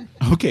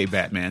 Okay,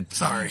 Batman.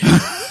 Sorry.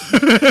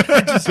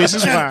 This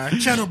is why.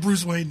 Channel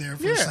Bruce Wayne there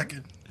for a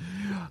second.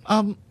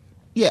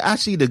 Yeah, I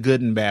see the good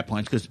and bad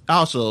points because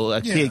also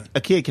a kid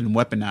can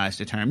weaponize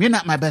the term. You're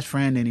not my best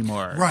friend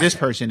anymore. Right. This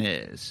person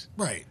is.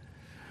 Right.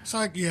 So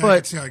I can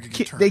But see how it could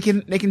ki- get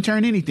turned. they can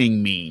turn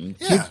anything mean.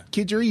 Yeah.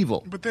 Kids are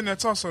evil. But then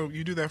that's also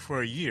you do that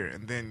for a year,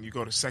 and then you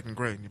go to second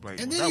grade, and you're like,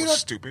 And well, then that you was don't,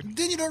 stupid.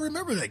 Then you don't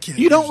remember that kid.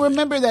 You don't usually.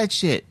 remember that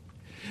shit.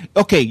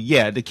 Okay,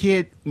 yeah, the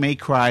kid may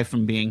cry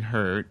from being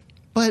hurt,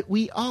 but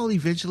we all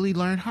eventually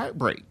learn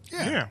heartbreak.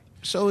 Yeah.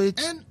 So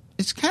it's And-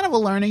 kind of a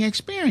learning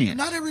experience.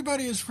 Not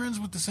everybody is friends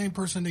with the same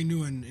person they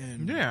knew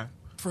in Yeah.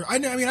 I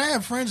mean, I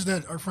have friends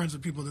that are friends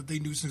with people that they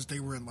knew since they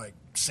were in like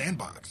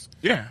Sandbox.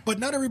 Yeah. But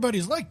not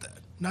everybody's like that.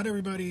 Not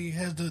everybody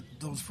has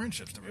those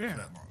friendships for Yeah.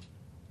 that long.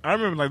 I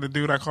remember like the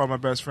dude I called my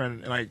best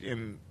friend like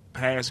in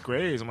past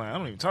grades. I'm like, I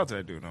don't even talk to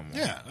that dude no more.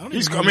 Yeah, I don't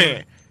he's. even I know mean,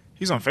 where-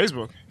 he's on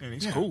Facebook and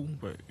he's Yeah. cool,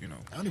 but you know,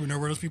 I don't even know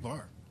where those people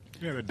are.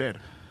 yeah, they're dead.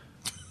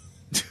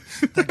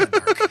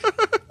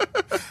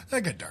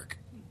 That got dark.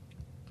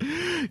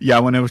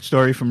 Y'all want to know a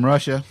story from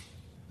Russia?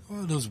 What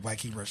are those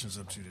wacky Russians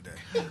up to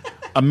today?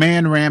 A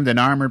man rammed an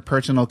armored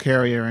personal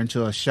carrier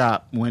into a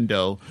shop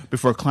window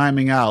before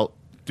climbing out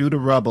through the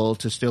rubble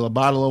to steal a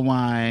bottle of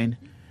wine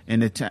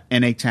in a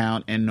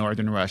town in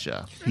northern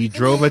Russia. He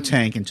drove a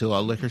tank into a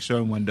liquor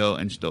store window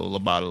and stole a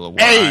bottle of wine.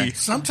 Hey,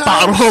 Sometimes,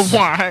 bottle of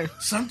wine.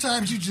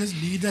 sometimes you just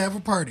need to have a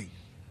party.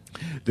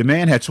 The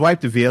man had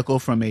swiped the vehicle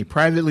from a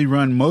privately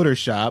run motor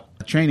shop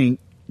training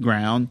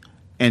ground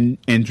and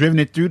driven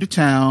it through the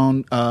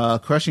town,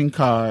 crushing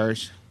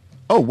cars.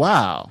 Oh,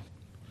 wow.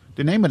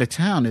 The name of the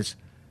town is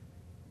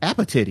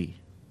Apatity.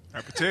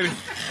 Appetite.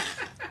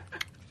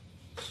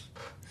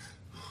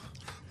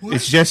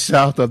 It's just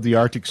south of the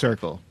Arctic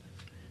Circle.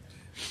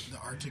 The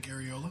Arctic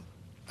Areola.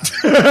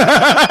 Did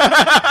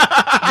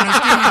I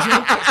steal your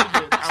joke?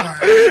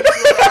 Sorry.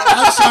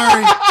 I'm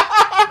sorry.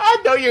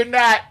 I know you're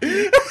not.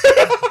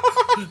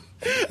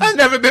 I've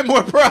never been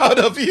more proud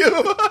of you.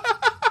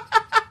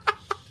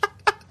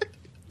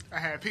 I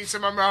had pizza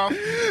in my mouth.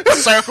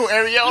 Circle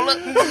areola.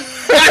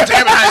 God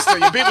damn it, I still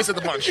you beat me to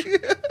the punch.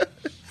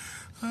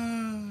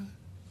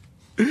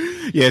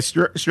 Yeah,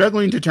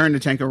 struggling to turn the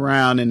tank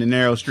around in the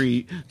narrow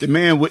street, the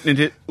man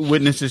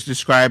witnesses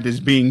described as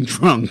being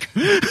drunk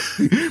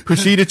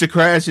proceeded to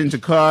crash into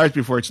cars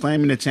before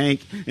slamming the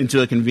tank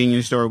into a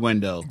convenience store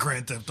window.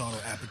 Grand Theft Auto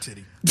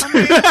Apatity.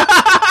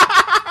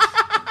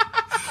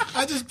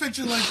 I just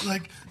picture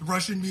like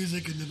Russian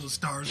music and then those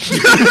stars.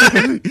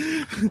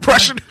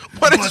 Russian.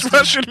 What is Busted.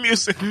 Russian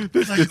music?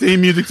 The theme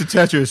music to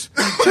Tetris.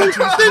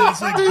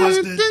 It's like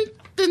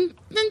busted.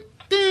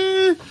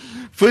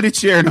 Footage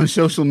shared on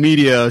social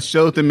media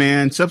showed the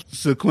man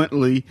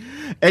subsequently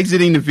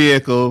exiting the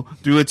vehicle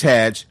through a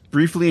hatch,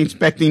 briefly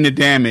inspecting the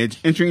damage,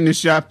 entering the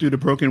shop through the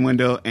broken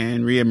window,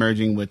 and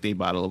re-emerging with a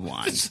bottle of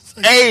wine. It's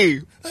like-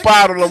 A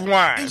bottle of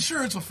wine.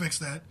 Insurance will fix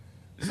that.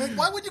 It's like,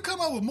 why would you come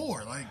out with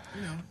more? Like,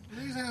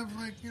 please have,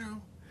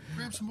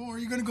 grab some more.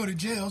 You're going to go to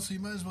jail, so you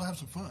might as well have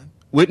some fun.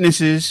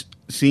 Witnesses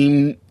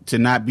seem to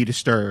not be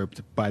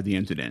disturbed by the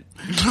incident.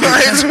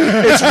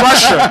 It's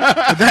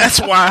Russia. That's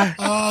why.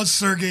 Oh,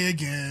 Sergey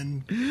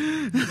again.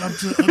 Up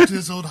to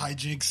his old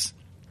hijinks.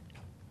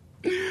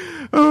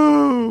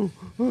 Oh.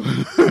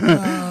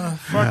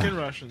 Fucking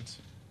Russians.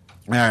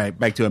 All right,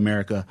 back to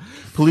America.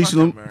 Police in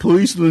America.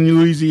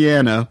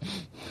 Louisiana.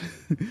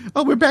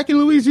 Oh, we're back in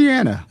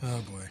Louisiana.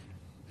 Oh,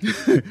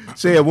 boy.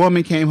 Say a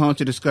woman came home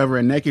to discover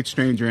a naked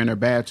stranger in her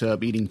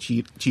bathtub eating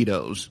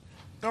Cheetos.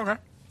 Okay.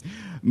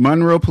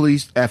 Monroe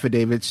police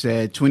affidavit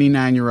said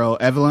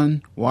 29-year-old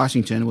Evelyn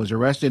Washington was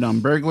arrested on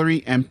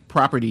burglary and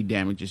property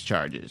damages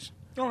charges.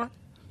 Okay.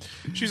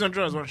 She's on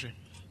drugs, wasn't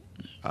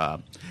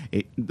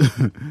she?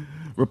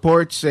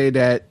 Reports say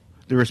that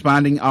the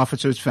responding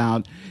officers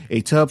found a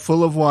tub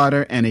full of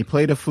water and a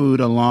plate of food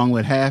along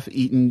with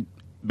half-eaten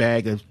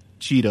bag of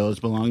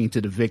Cheetos belonging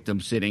to the victim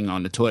sitting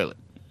on the toilet.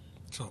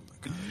 Oh, my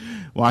God.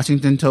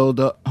 Washington told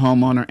the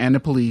homeowner and the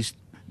police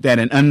that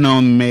an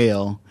unknown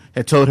male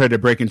had told her to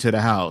break into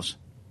the house.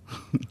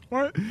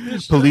 What?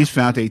 Police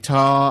found a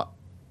tall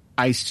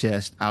ice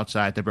chest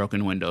outside the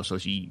broken window, so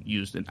she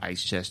used an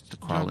ice chest to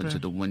crawl Okay. into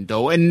the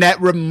window. And that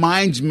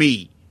reminds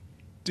me.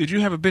 Did you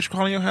have a bitch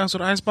call in your house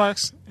with an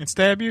icebox and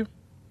stab you?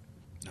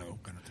 No, I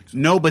don't think so.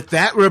 No, but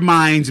that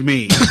reminds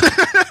me.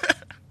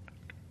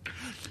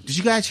 Did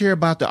you guys hear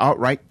about the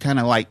alt-right kind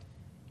of like...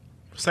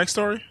 Sex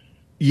story?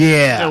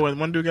 Yeah. Yeah, when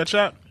one dude got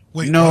shot?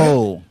 Wait,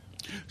 No.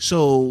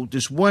 So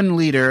this one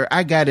leader,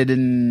 I got it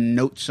in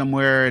notes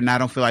somewhere, and I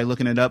don't feel like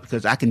looking it up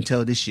because I can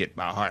tell this shit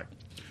by heart.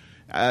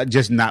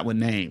 Just not with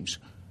names.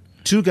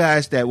 Two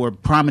guys that were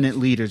prominent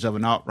leaders of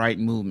an alt-right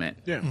movement.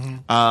 Yeah.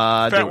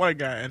 They- White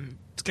guy and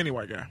skinny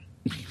white guy.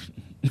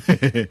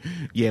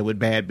 yeah, with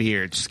bad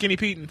beards. Skinny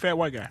Pete and fat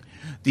white guy.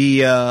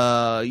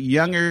 The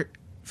younger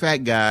fat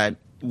guy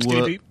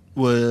Skinny Pete?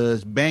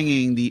 was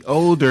banging the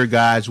older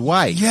guy's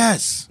wife,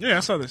 Yes. Yeah, I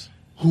saw this.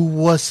 who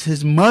was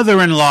his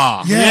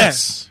mother-in-law.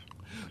 Yes.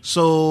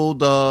 So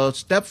the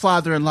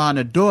stepfather-in-law and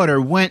the daughter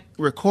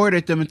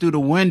recorded them through the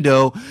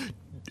window.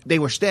 They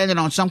were standing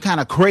on some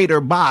kind of crate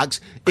or box.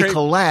 It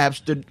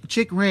collapsed. The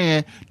chick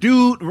ran.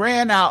 Dude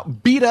ran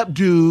out, beat up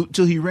dude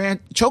till he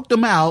choked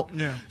him out.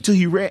 Yeah. Till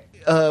he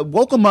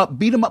woke him up,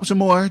 beat him up some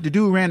more. The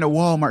dude ran to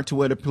Walmart to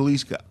where the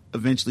police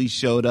eventually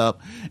showed up,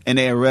 and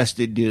they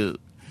arrested dude.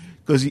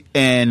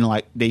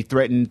 They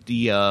threatened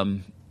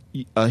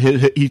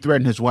he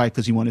threatened his wife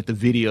because he wanted the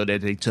video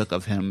that they took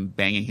of him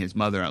banging his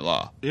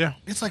mother-in-law. Yeah.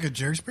 It's like a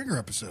Jerry Springer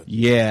episode.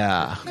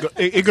 Yeah.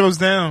 It goes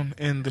down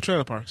in the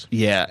trailer parks.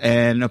 Yeah,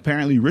 and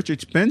apparently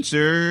Richard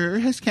Spencer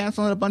has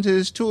canceled a bunch of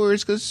his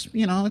tours because,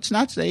 it's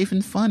not safe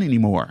and fun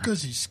anymore.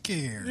 Because he's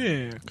scared.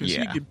 Yeah, because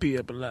Yeah. he get beat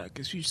up a lot.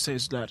 Because he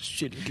says a lot of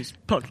shit and gets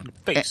punched in the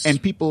face.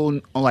 And people,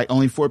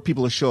 only 4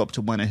 people will show up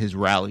to one of his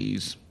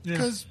rallies.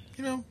 Because,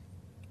 you might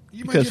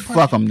Because get fuck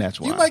punched. 'em,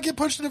 that's why. You might get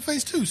punched in the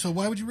face, too, so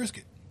why would you risk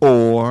it?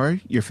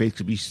 Or your face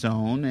could be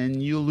sewn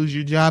and you'll lose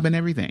your job and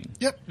everything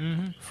Yep.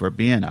 for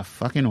being a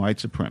fucking white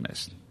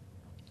supremacist.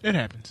 It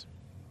happens.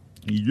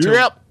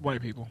 Yep.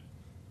 White people.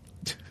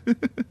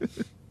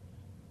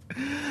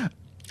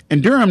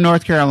 In Durham,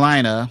 North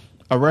Carolina,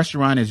 a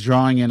restaurant is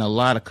drawing in a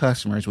lot of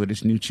customers with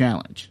its new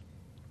challenge.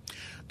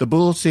 The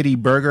Bull City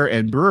Burger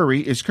and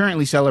Brewery is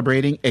currently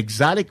celebrating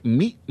Exotic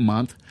Meat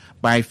Month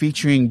by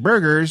featuring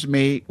burgers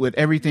made with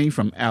everything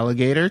from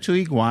alligator to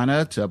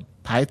iguana to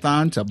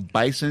python to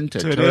bison to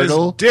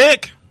turtle.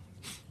 Dick!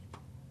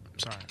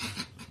 Sorry.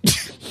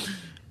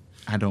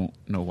 I don't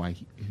know why.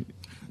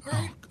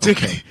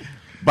 Dick.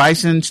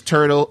 Bisons,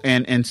 turtle,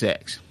 and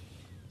insects.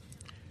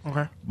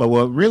 Okay. But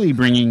what really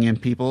bringing in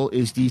people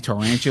is the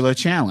Tarantula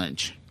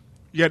Challenge.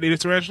 You got to eat a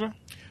tarantula?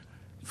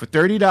 For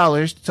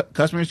 $30,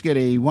 customers get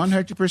a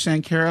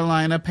 100%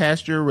 Carolina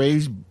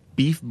pasture-raised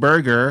beef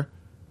burger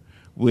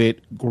with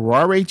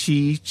guarre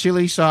cheese,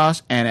 chili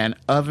sauce, and an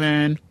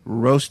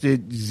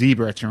oven-roasted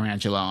zebra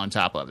tarantula on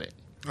top of it.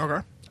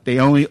 Okay. They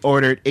only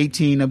ordered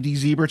 18 of these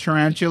zebra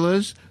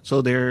tarantulas,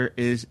 so there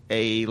is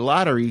a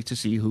lottery to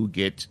see who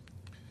gets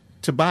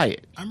to buy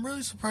it. I'm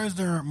really surprised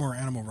there aren't more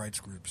animal rights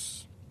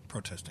groups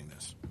protesting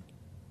this.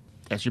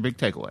 That's your big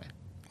takeaway.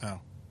 Oh.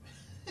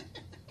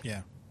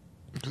 Yeah.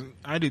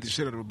 I'd eat the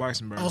shit out of a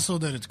bison burger. Also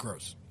that it's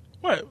gross.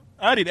 What?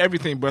 I'd eat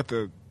everything but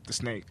the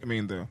snake. I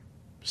mean, the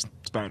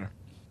spider.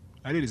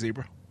 I'd eat a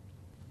zebra.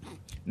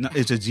 No,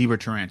 it's a zebra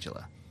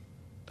tarantula.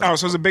 Oh,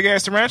 so it's a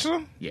big-ass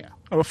tarantula? Yeah.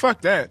 Oh, well,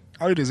 fuck that.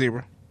 I'll eat a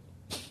zebra.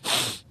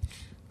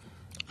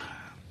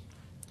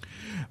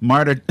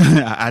 Marta,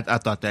 I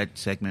thought that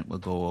segment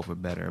would go over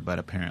better, but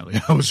apparently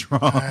I was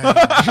wrong.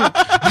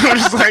 I'm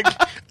just like,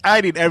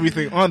 I'd eat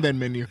everything on that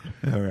menu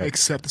All right.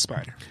 except the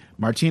spider.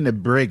 Martina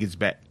Big is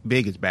back.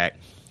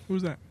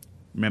 Who's that?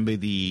 Remember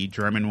the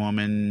German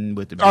woman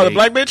with the Oh, the big-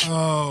 black bitch?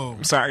 Oh.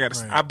 I'm sorry, Right.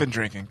 I've been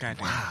drinking.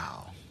 Goddamn.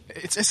 Wow.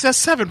 It says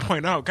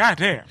 7.0.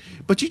 Goddamn.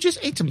 But you just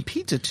ate some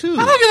pizza too.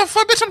 I don't give a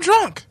fuck, bitch. I'm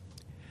drunk.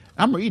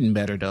 I'm reading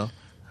better though.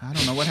 I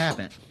don't know what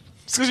happened.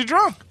 It's because you're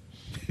drunk.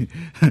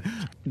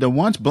 The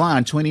once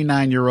blonde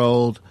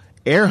 29-year-old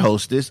air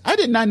hostess, I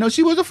did not know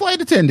she was a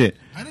flight attendant.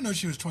 I didn't know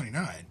she was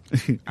 29.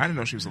 I didn't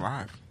know she was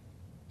alive.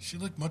 She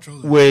looked much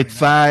older. with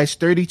size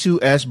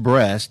 32S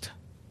breast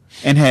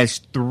and has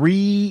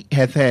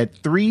had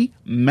 3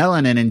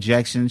 melanin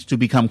injections to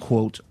become,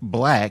 quote,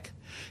 black,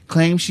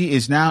 claims she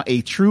is now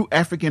a true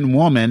African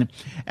woman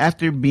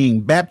after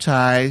being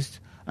baptized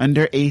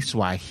under a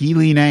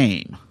Swahili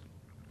name.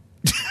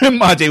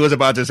 Monte was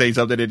about to say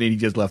something and then he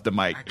just left the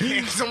mic.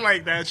 I'm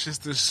like, that's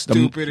just the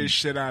stupidest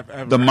shit I've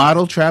ever The heard.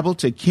 model traveled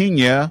to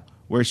Kenya,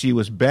 where she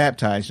was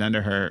baptized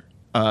under her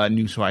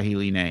new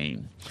Swahili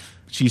name.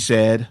 She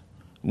said,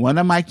 one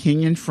of my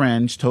Kenyan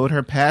friends told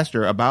her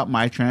pastor about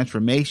my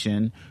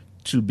transformation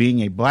to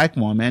being a black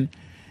woman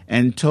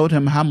and told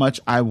him how much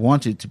I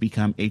wanted to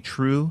become a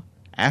true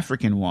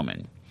African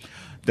woman.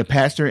 The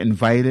pastor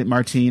invited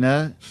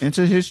Martina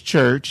into his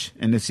church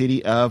in the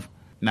city of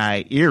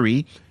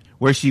Nairi,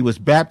 where she was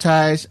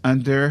baptized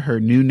under her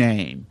new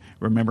name.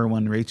 Remember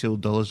when Rachel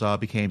Dolezal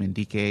became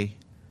Ndike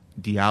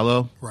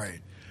Diallo?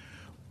 Right.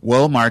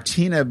 Well,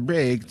 Martina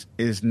Briggs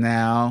is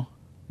now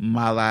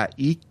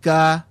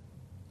Malaika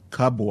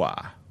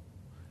Kabwa,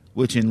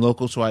 which in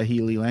local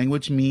Swahili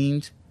language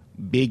means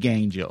big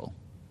angel.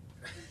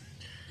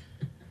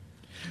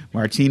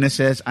 Martina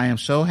says, I am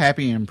so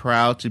happy and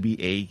proud to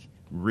be a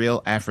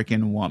real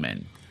African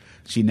woman.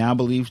 She now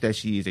believes that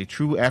she is a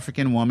true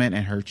African woman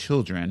and her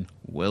children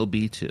will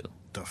be too.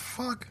 The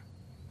fuck?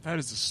 That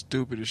is the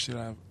stupidest shit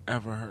I've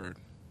ever heard.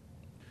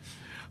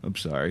 I'm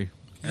sorry.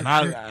 And her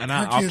I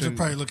kids are often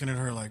probably looking at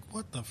her like,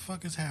 what the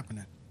fuck is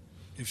happening?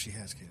 If she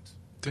has kids.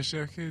 does she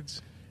have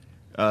kids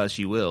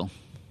She will.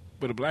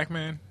 with a black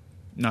man?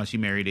 No, she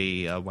married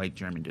a white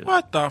German dude.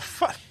 What the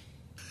fuck?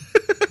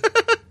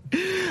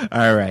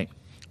 All right.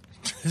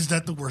 Is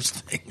that the worst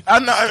thing? I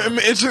know. I mean,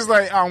 it's just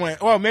like I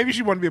went. Well, maybe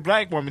she wanted to be a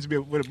black woman to be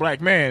with a black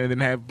man and then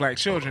have black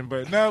children,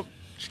 but nope,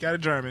 she got a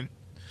German.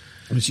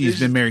 She's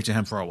been married to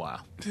him for a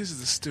while. This is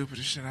the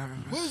stupidest shit I've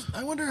ever.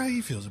 I wonder how he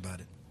feels about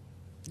it.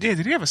 Yeah,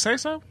 did he ever say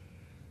so?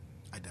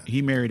 I doubt it.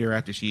 He married her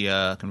after she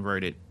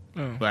converted,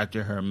 Oh.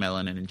 after her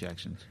melanin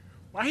injections.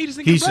 Why he just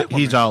didn't get a black woman?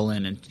 He's all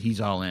in, and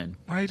he's all in.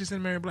 Why he just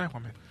didn't marry a black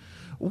woman?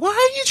 Why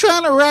are you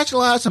trying to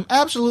rationalize some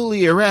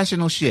absolutely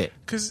irrational shit?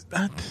 Because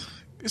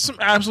it's some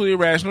absolutely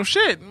irrational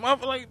shit.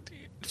 Like,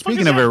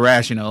 Speaking of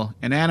irrational,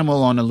 an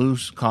animal on the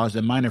loose caused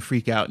a minor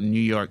freak out in New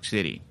York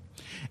City.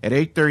 At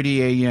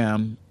 8:30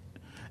 a.m.,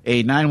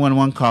 a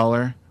 911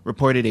 caller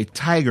reported a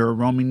tiger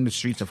roaming the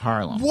streets of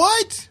Harlem.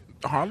 What?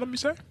 Harlem, you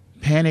say?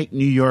 Panicked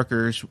New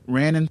Yorkers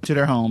ran into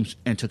their homes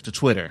and took to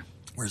Twitter.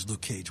 Where's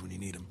Luke Cage when you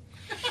need him?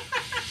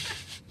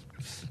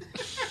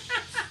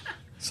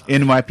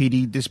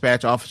 NYPD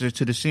dispatched officers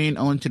to the scene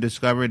only to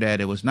discover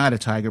that it was not a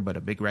tiger but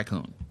a big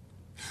raccoon.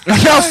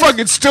 Y'all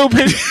fucking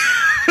stupid.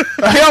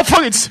 y'all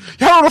know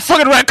what a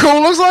fucking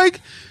raccoon looks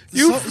like?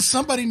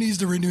 Somebody needs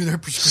to renew their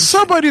prescription.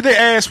 Somebody their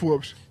ass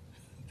whoops.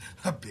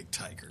 A big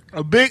tiger.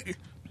 A big,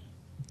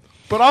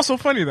 but also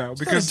funny though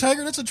That's not because a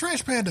tiger. That's a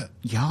trash panda.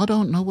 Y'all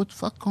don't know what the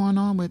fuck going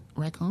on with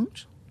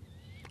raccoons?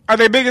 are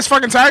they big as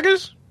fucking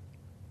tigers?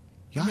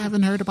 Y'all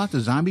haven't heard about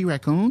the zombie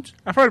raccoons?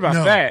 I've heard about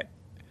No. that,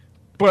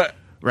 but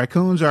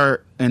Raccoons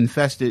are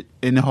infested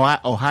in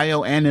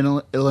Ohio and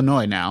in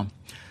Illinois now.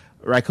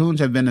 Raccoons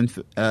have been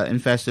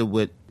infested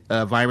with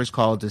a virus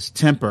called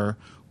distemper,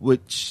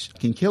 which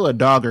can kill a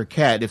dog or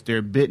cat if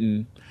they're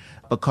bitten,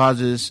 but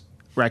causes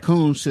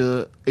raccoons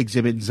to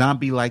exhibit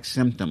zombie-like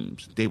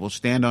symptoms. They will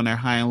stand on their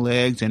hind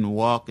legs and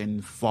walk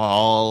and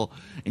fall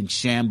and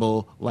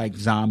shamble like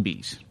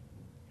zombies.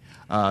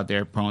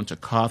 They're prone to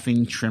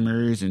coughing,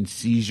 tremors, and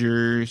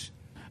seizures,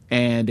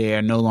 and they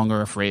are no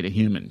longer afraid of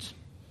humans.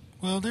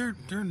 Well, they're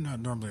not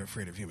normally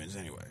afraid of humans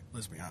anyway.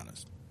 Let's be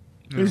honest.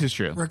 This is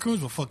true.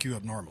 Raccoons will fuck you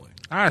up normally.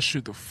 I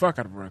shoot the fuck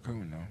out of a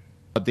raccoon though.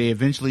 But they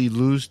eventually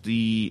lose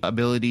the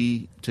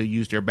ability to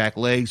use their back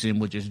legs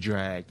and would just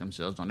drag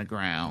themselves on the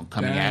ground,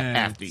 coming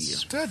after you.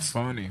 That's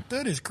funny.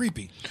 That is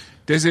creepy.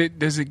 Does it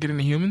get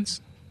into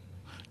humans?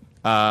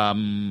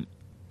 I'm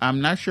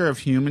not sure if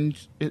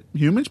humans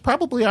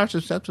probably are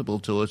susceptible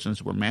to it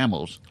since we're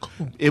mammals.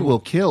 It will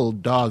kill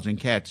dogs and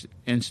cats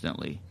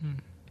instantly.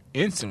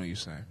 Instantly, you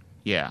say?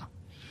 Yeah.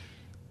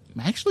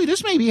 Actually,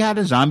 this may be how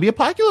the zombie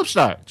apocalypse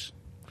starts.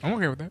 I'm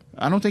okay with that.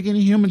 I don't think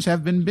any humans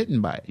have been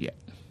bitten by it yet.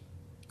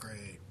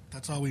 Great.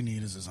 That's all we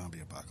need is a zombie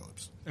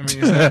apocalypse. I mean,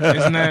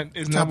 isn't that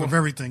Top what, of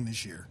everything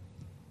this year.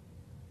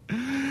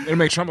 it'll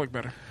make Trump look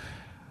better?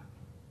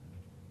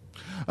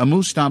 A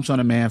moose stomps on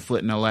a man's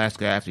foot in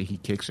Alaska after he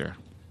kicks her.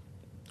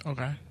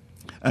 Okay.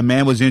 A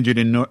man was injured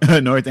in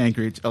North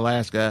Anchorage,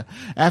 Alaska,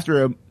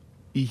 after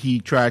he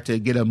tried to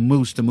get a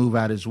moose to move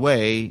out his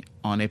way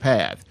on a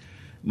path.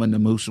 When the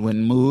moose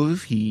wouldn't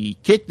move, he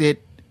kicked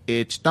it,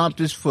 it stomped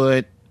his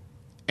foot,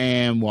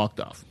 and walked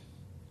off.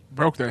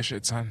 Broke that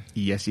shit, son.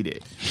 Yes, he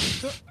did.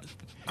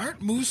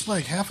 Aren't moose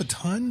like half a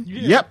ton?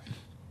 Yeah. Yep.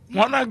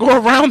 Why not go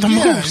around the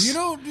Yeah, moose? you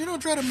don't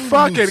try to move. a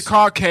Fuck moose. it,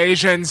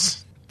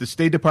 Caucasians. The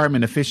State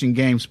Department of Fish and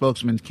Game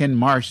spokesman Ken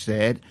Marsh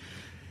said,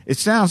 "It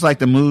sounds like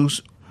the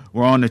moose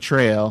were on the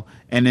trail,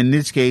 and in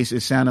this case, it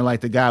sounded like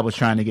the guy was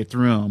trying to get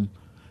through them.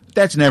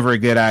 That's never a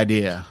good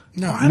idea.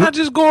 No, Why not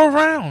just go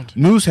around?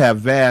 Moose have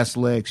vast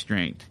leg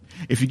strength.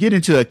 If you get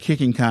into a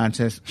kicking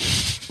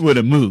contest with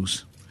a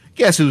moose,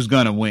 guess who's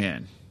gonna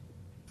win?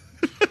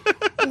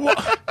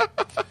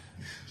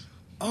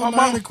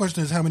 My other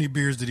question is, how many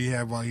beers did he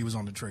have while he was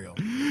on the trail?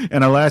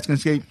 An Alaskan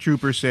state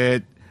trooper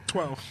said,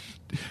 12.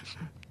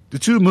 the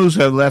two moose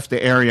have left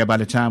the area by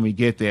the time we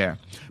get there.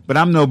 But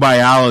I'm no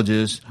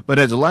biologist, but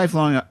as a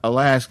lifelong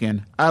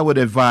Alaskan, I would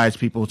advise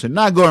people to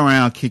not go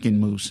around kicking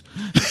moose.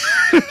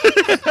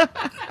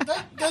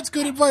 That's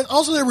good advice.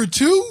 Also, there were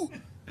two.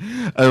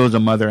 It was a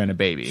mother and a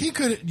baby. He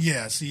could have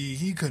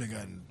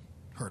gotten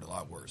hurt a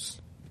lot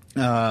worse.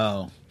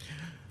 Oh,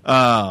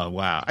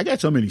 wow. I got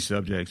so many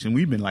subjects, and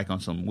we've been like on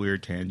some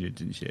weird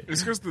tangents and shit.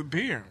 It's because of the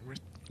beer.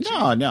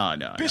 No.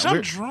 Bitch,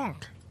 I'm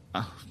drunk.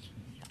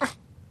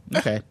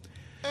 Okay.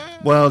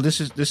 Well,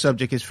 this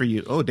subject is for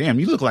you. Oh, damn,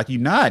 you look like you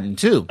nodding,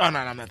 too. Oh, no,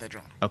 I'm not that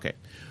drunk. Okay.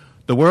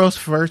 The world's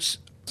first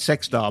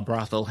sex doll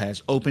brothel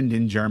has opened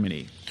in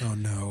Germany. Oh,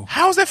 no.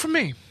 How's that for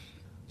me?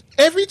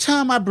 Every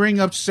time I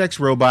bring up sex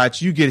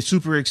robots, you get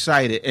super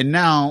excited, and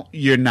now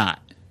you're not.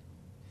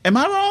 Am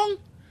I wrong?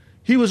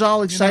 He was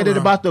all excited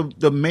about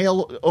the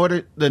mail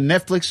order, the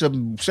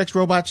Netflix sex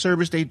robot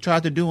service they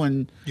tried to do,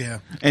 and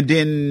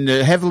then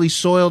the heavily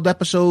soiled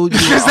episode.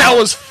 Because that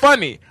was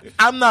funny.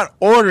 I'm not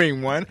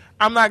ordering one.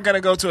 I'm not going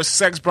to go to a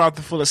sex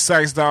brothel full of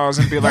sex dolls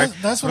and be like,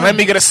 let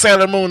me get a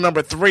Sailor Moon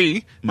number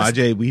 3.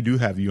 Majay, we do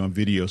have you on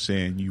video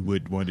saying you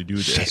would want to do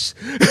this.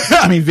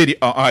 I mean,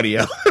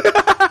 audio.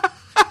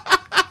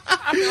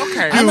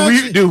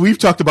 Okay. We've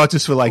talked about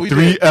this for like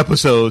 3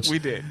 episodes. We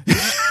did.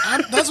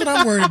 That's what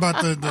I'm worried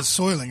about, the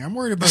soiling. I'm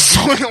worried about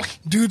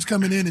dudes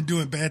coming in and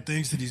doing bad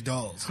things to these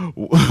dolls.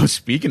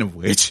 Speaking of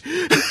which,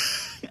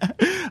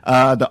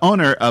 the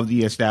owner of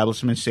the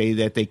establishment say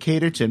that they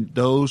cater to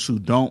those who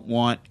don't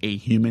want a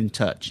human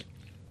touch.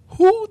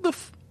 Who the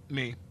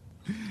me?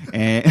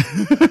 And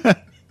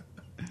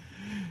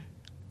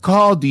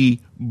called the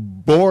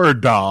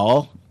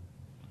Bordal.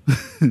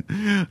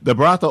 The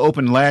brothel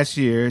opened last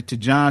year to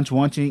Johns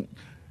wanting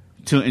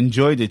to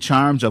enjoy the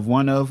charms of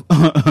one or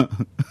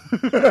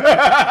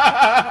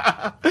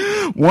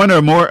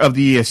more of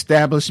the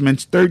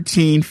establishment's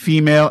 13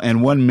 female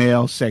and 1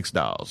 male sex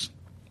dolls.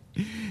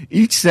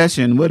 Each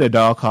session with a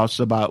doll costs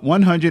about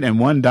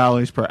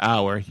 $101 per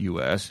hour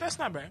U.S. That's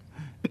not bad.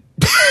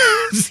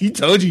 He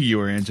told you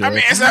were into it. I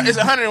mean, it's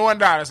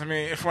 $101. I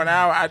mean, for an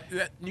hour,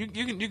 you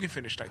can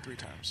finish like 3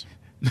 times.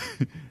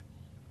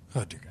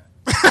 Oh, dear God.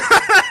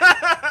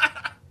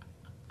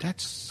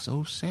 That's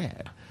so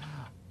sad.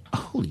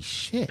 Holy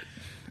shit.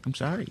 I'm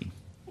sorry.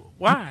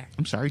 Why?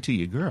 I'm sorry to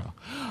your girl.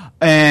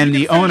 And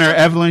the owner,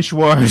 Evelyn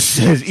Schwartz,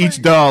 says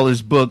each doll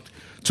is booked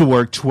to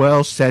work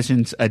 12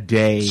 sessions a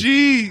day.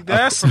 Gee,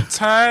 that's some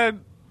tired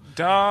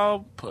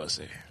doll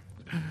pussy.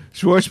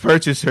 Schwartz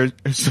purchased her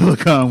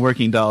silicone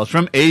working dolls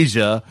from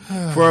Asia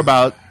for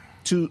about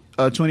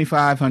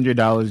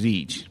 $2,500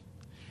 each.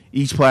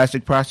 Each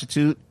plastic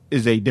prostitute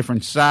is a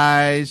different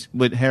size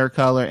with hair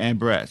color and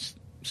breast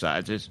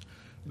sizes.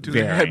 Do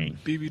they have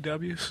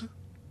BBWs?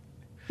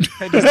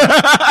 And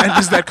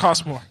does that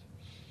cost more?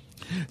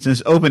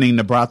 Since opening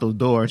the brothel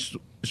doors,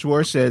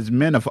 Schwartz says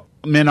men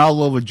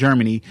all over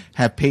Germany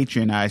have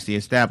patronized the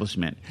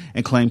establishment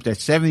and claims that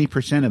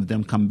 70% of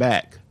them come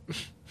back.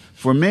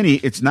 For many,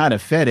 it's not a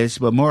fetish,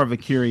 but more of a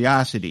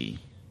curiosity.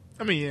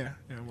 I mean, yeah,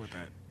 with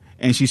that.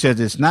 And she says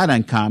it's not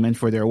uncommon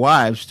for their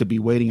wives to be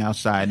waiting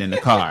outside in the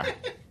car.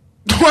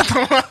 What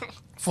the fuck?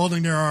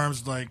 Folding their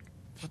arms like,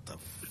 what the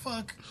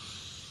fuck?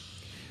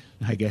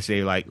 I guess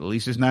they like, at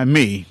least it's not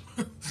me.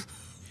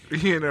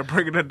 He ended up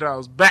bringing the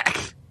dolls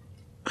back.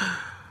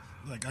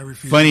 Like, I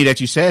refuse. Funny that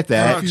you said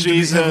that. Oh, To be heavily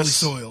Jesus.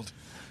 soiled.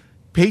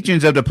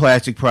 Patrons of the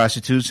plastic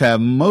prostitutes have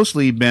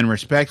mostly been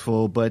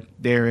respectful, but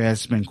there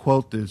has been,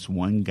 quote, this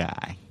one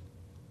guy.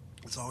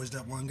 It's always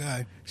that one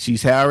guy.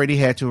 She's already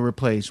had to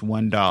replace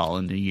 1 doll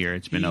in the year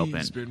it's been open.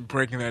 He's been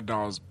breaking that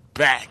doll's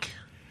back.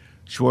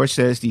 Schwartz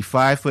says the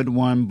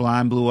 5'1"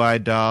 blind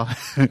blue-eyed doll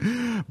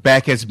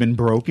back has been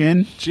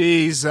broken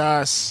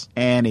Jesus.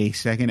 and a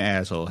second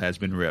asshole has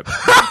been ripped.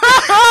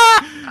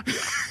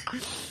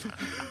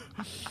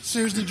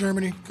 Seriously,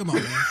 Germany? Come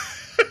on, man.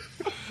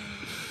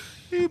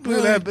 He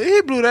blew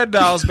that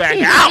doll's back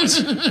out.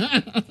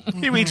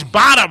 He reached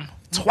bottom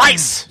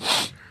twice.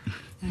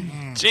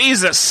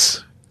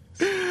 Jesus.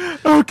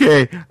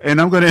 Okay,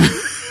 and I'm going to...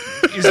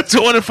 He's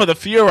doing it for the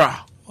Fuhrer.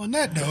 On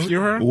that note.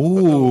 Fuhrer?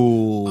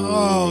 Ooh.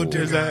 Oh,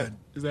 dear Is God.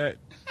 that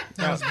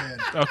That was bad.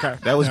 okay?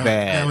 That was No,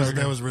 bad.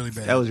 That was really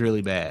bad. That was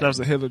really bad. That was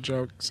a Hitler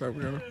joke. So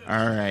we're gonna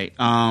All right.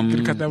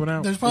 cut that one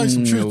out. There's probably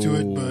some truth to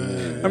it,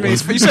 but I mean, you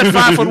said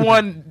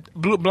 5'1",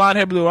 blonde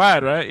hair, blue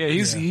eyed, right? Yeah,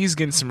 he's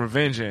getting some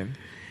revenge in.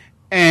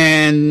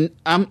 And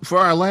for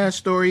our last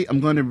story, I'm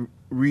going to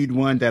read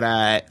one that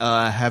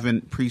I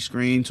haven't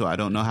pre-screened, so I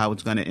don't know how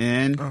it's going to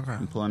end. Okay.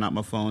 I'm pulling out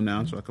my phone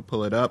now so I could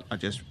pull it up. I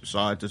just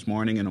saw it this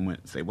morning, and I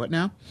went, say what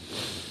now?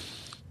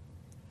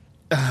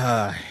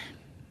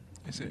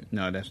 Is it?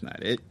 No, that's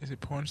not it. Is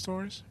it porn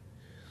stores?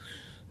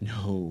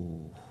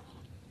 No.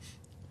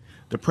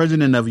 The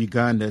president of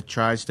Uganda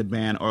tries to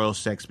ban oral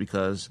sex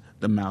because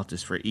the mouth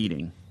is for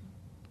eating.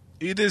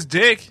 Eat this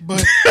dick.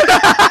 But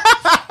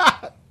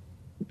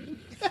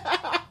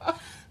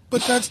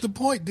but that's the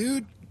point,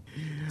 dude.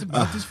 The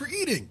mouth is for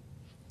eating.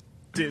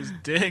 This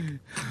dick.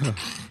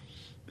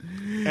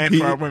 And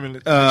for our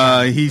women.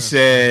 He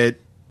said.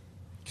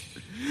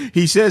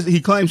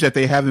 He claims that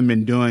they haven't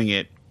been doing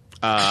it.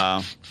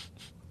 Oh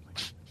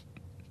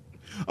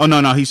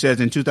no. He says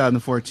in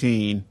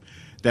 2014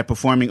 that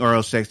performing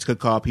oral sex could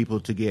cause people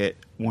to get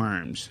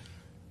worms.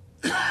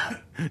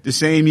 The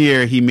same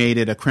year, he made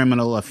it a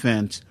criminal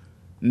offense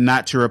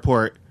not to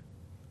report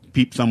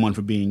someone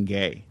for being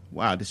gay.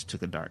 Wow, this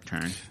took a dark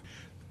turn.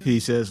 He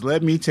says,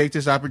 "Let me take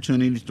this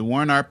opportunity to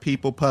warn our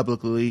people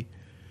publicly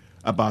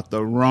about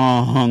the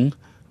wrong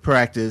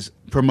practice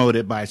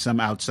promoted by some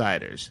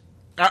outsiders."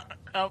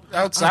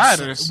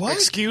 Outsiders? What?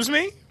 Excuse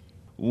me?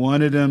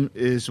 One of them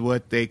is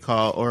what they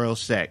call oral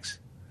sex.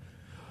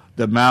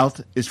 The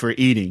mouth is for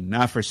eating,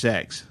 not for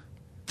sex.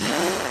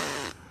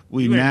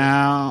 We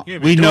know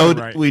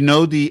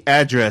the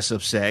address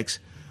of sex.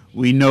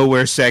 We know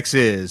where sex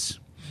is.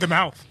 The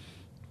mouth,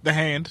 the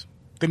hand,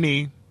 the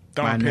knee,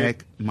 the My armpit.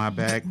 neck, my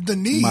back, The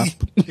knee.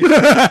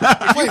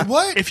 Wait,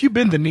 what? If you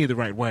bend the knee the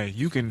right way,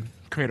 you can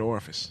create an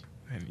orifice,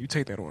 and you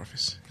take that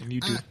orifice and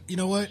you do. You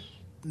know what?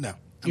 No.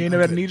 You ain't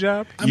never had a knee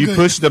job? I'm you good.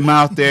 push the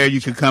mouth there,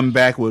 you can come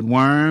back with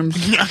worms,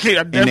 Okay,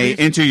 and they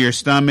enter your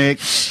stomach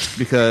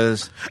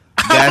because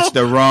that's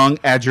the wrong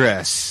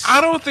address.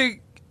 I don't think.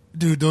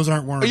 Dude, those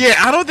aren't worms. Yeah,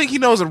 I don't think he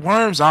knows what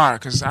worms are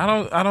because I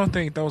don't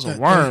think those are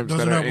worms. Those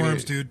that are not in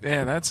worms, it. dude.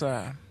 Yeah, that's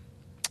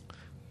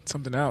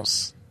something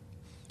else.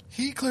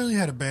 He clearly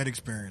had a bad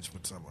experience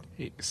with someone.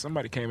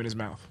 Somebody came in his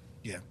mouth.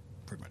 Yeah,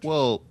 pretty much.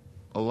 Well,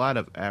 a lot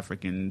of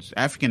African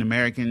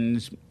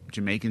Americans,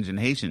 Jamaicans, and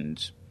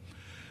Haitians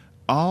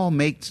all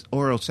make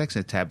oral sex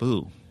a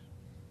taboo.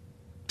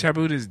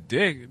 Tabooed his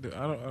dick.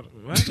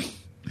 What?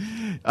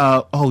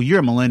 You're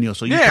a millennial,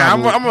 so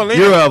I'm a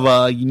millennial. You're of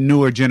a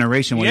newer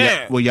generation when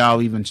Yeah.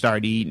 y'all even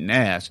started eating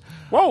ass.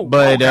 Whoa,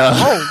 But,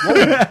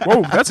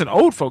 whoa! That's an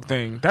old folk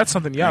thing. That's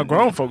something y'all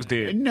grown folks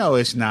did. No,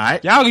 it's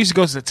not. Y'all used to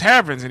go to the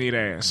taverns and eat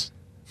ass.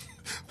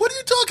 What are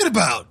you talking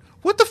about?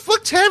 What the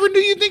fuck tavern do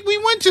you think we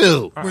went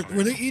to?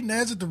 Were they eating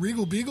ads at the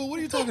Regal Beagle? What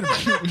are you talking about?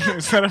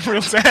 Is that a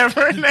real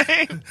tavern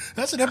name?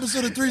 That's an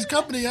episode of Three's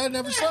Company I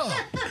never saw.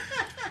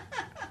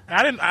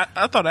 I didn't.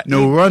 I thought that.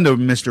 No wonder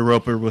Mr.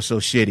 Roper was so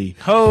shitty.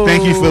 Oh.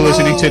 Thank you for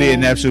listening to the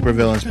Inept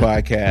Supervillains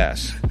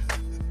podcast.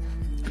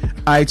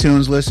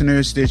 iTunes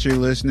listeners, Stitcher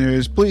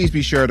listeners, please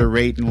be sure to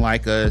rate and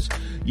like us.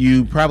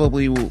 You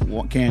probably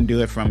can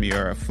do it from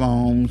your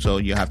phone, so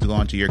you'll have to go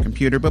onto your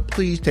computer, but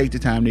please take the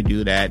time to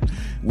do that.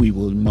 We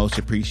will most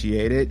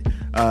appreciate it.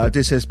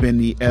 This has been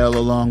the L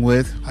along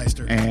with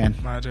Heister. And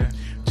Majay.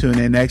 tune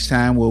in next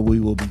time where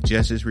we will be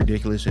just as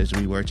ridiculous as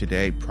we were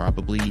today,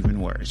 probably even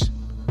worse.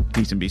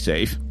 Peace and be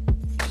safe.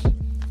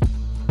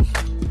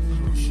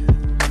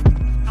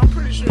 I'm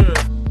pretty sure.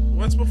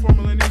 What's before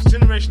millennials?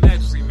 Generation X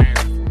was even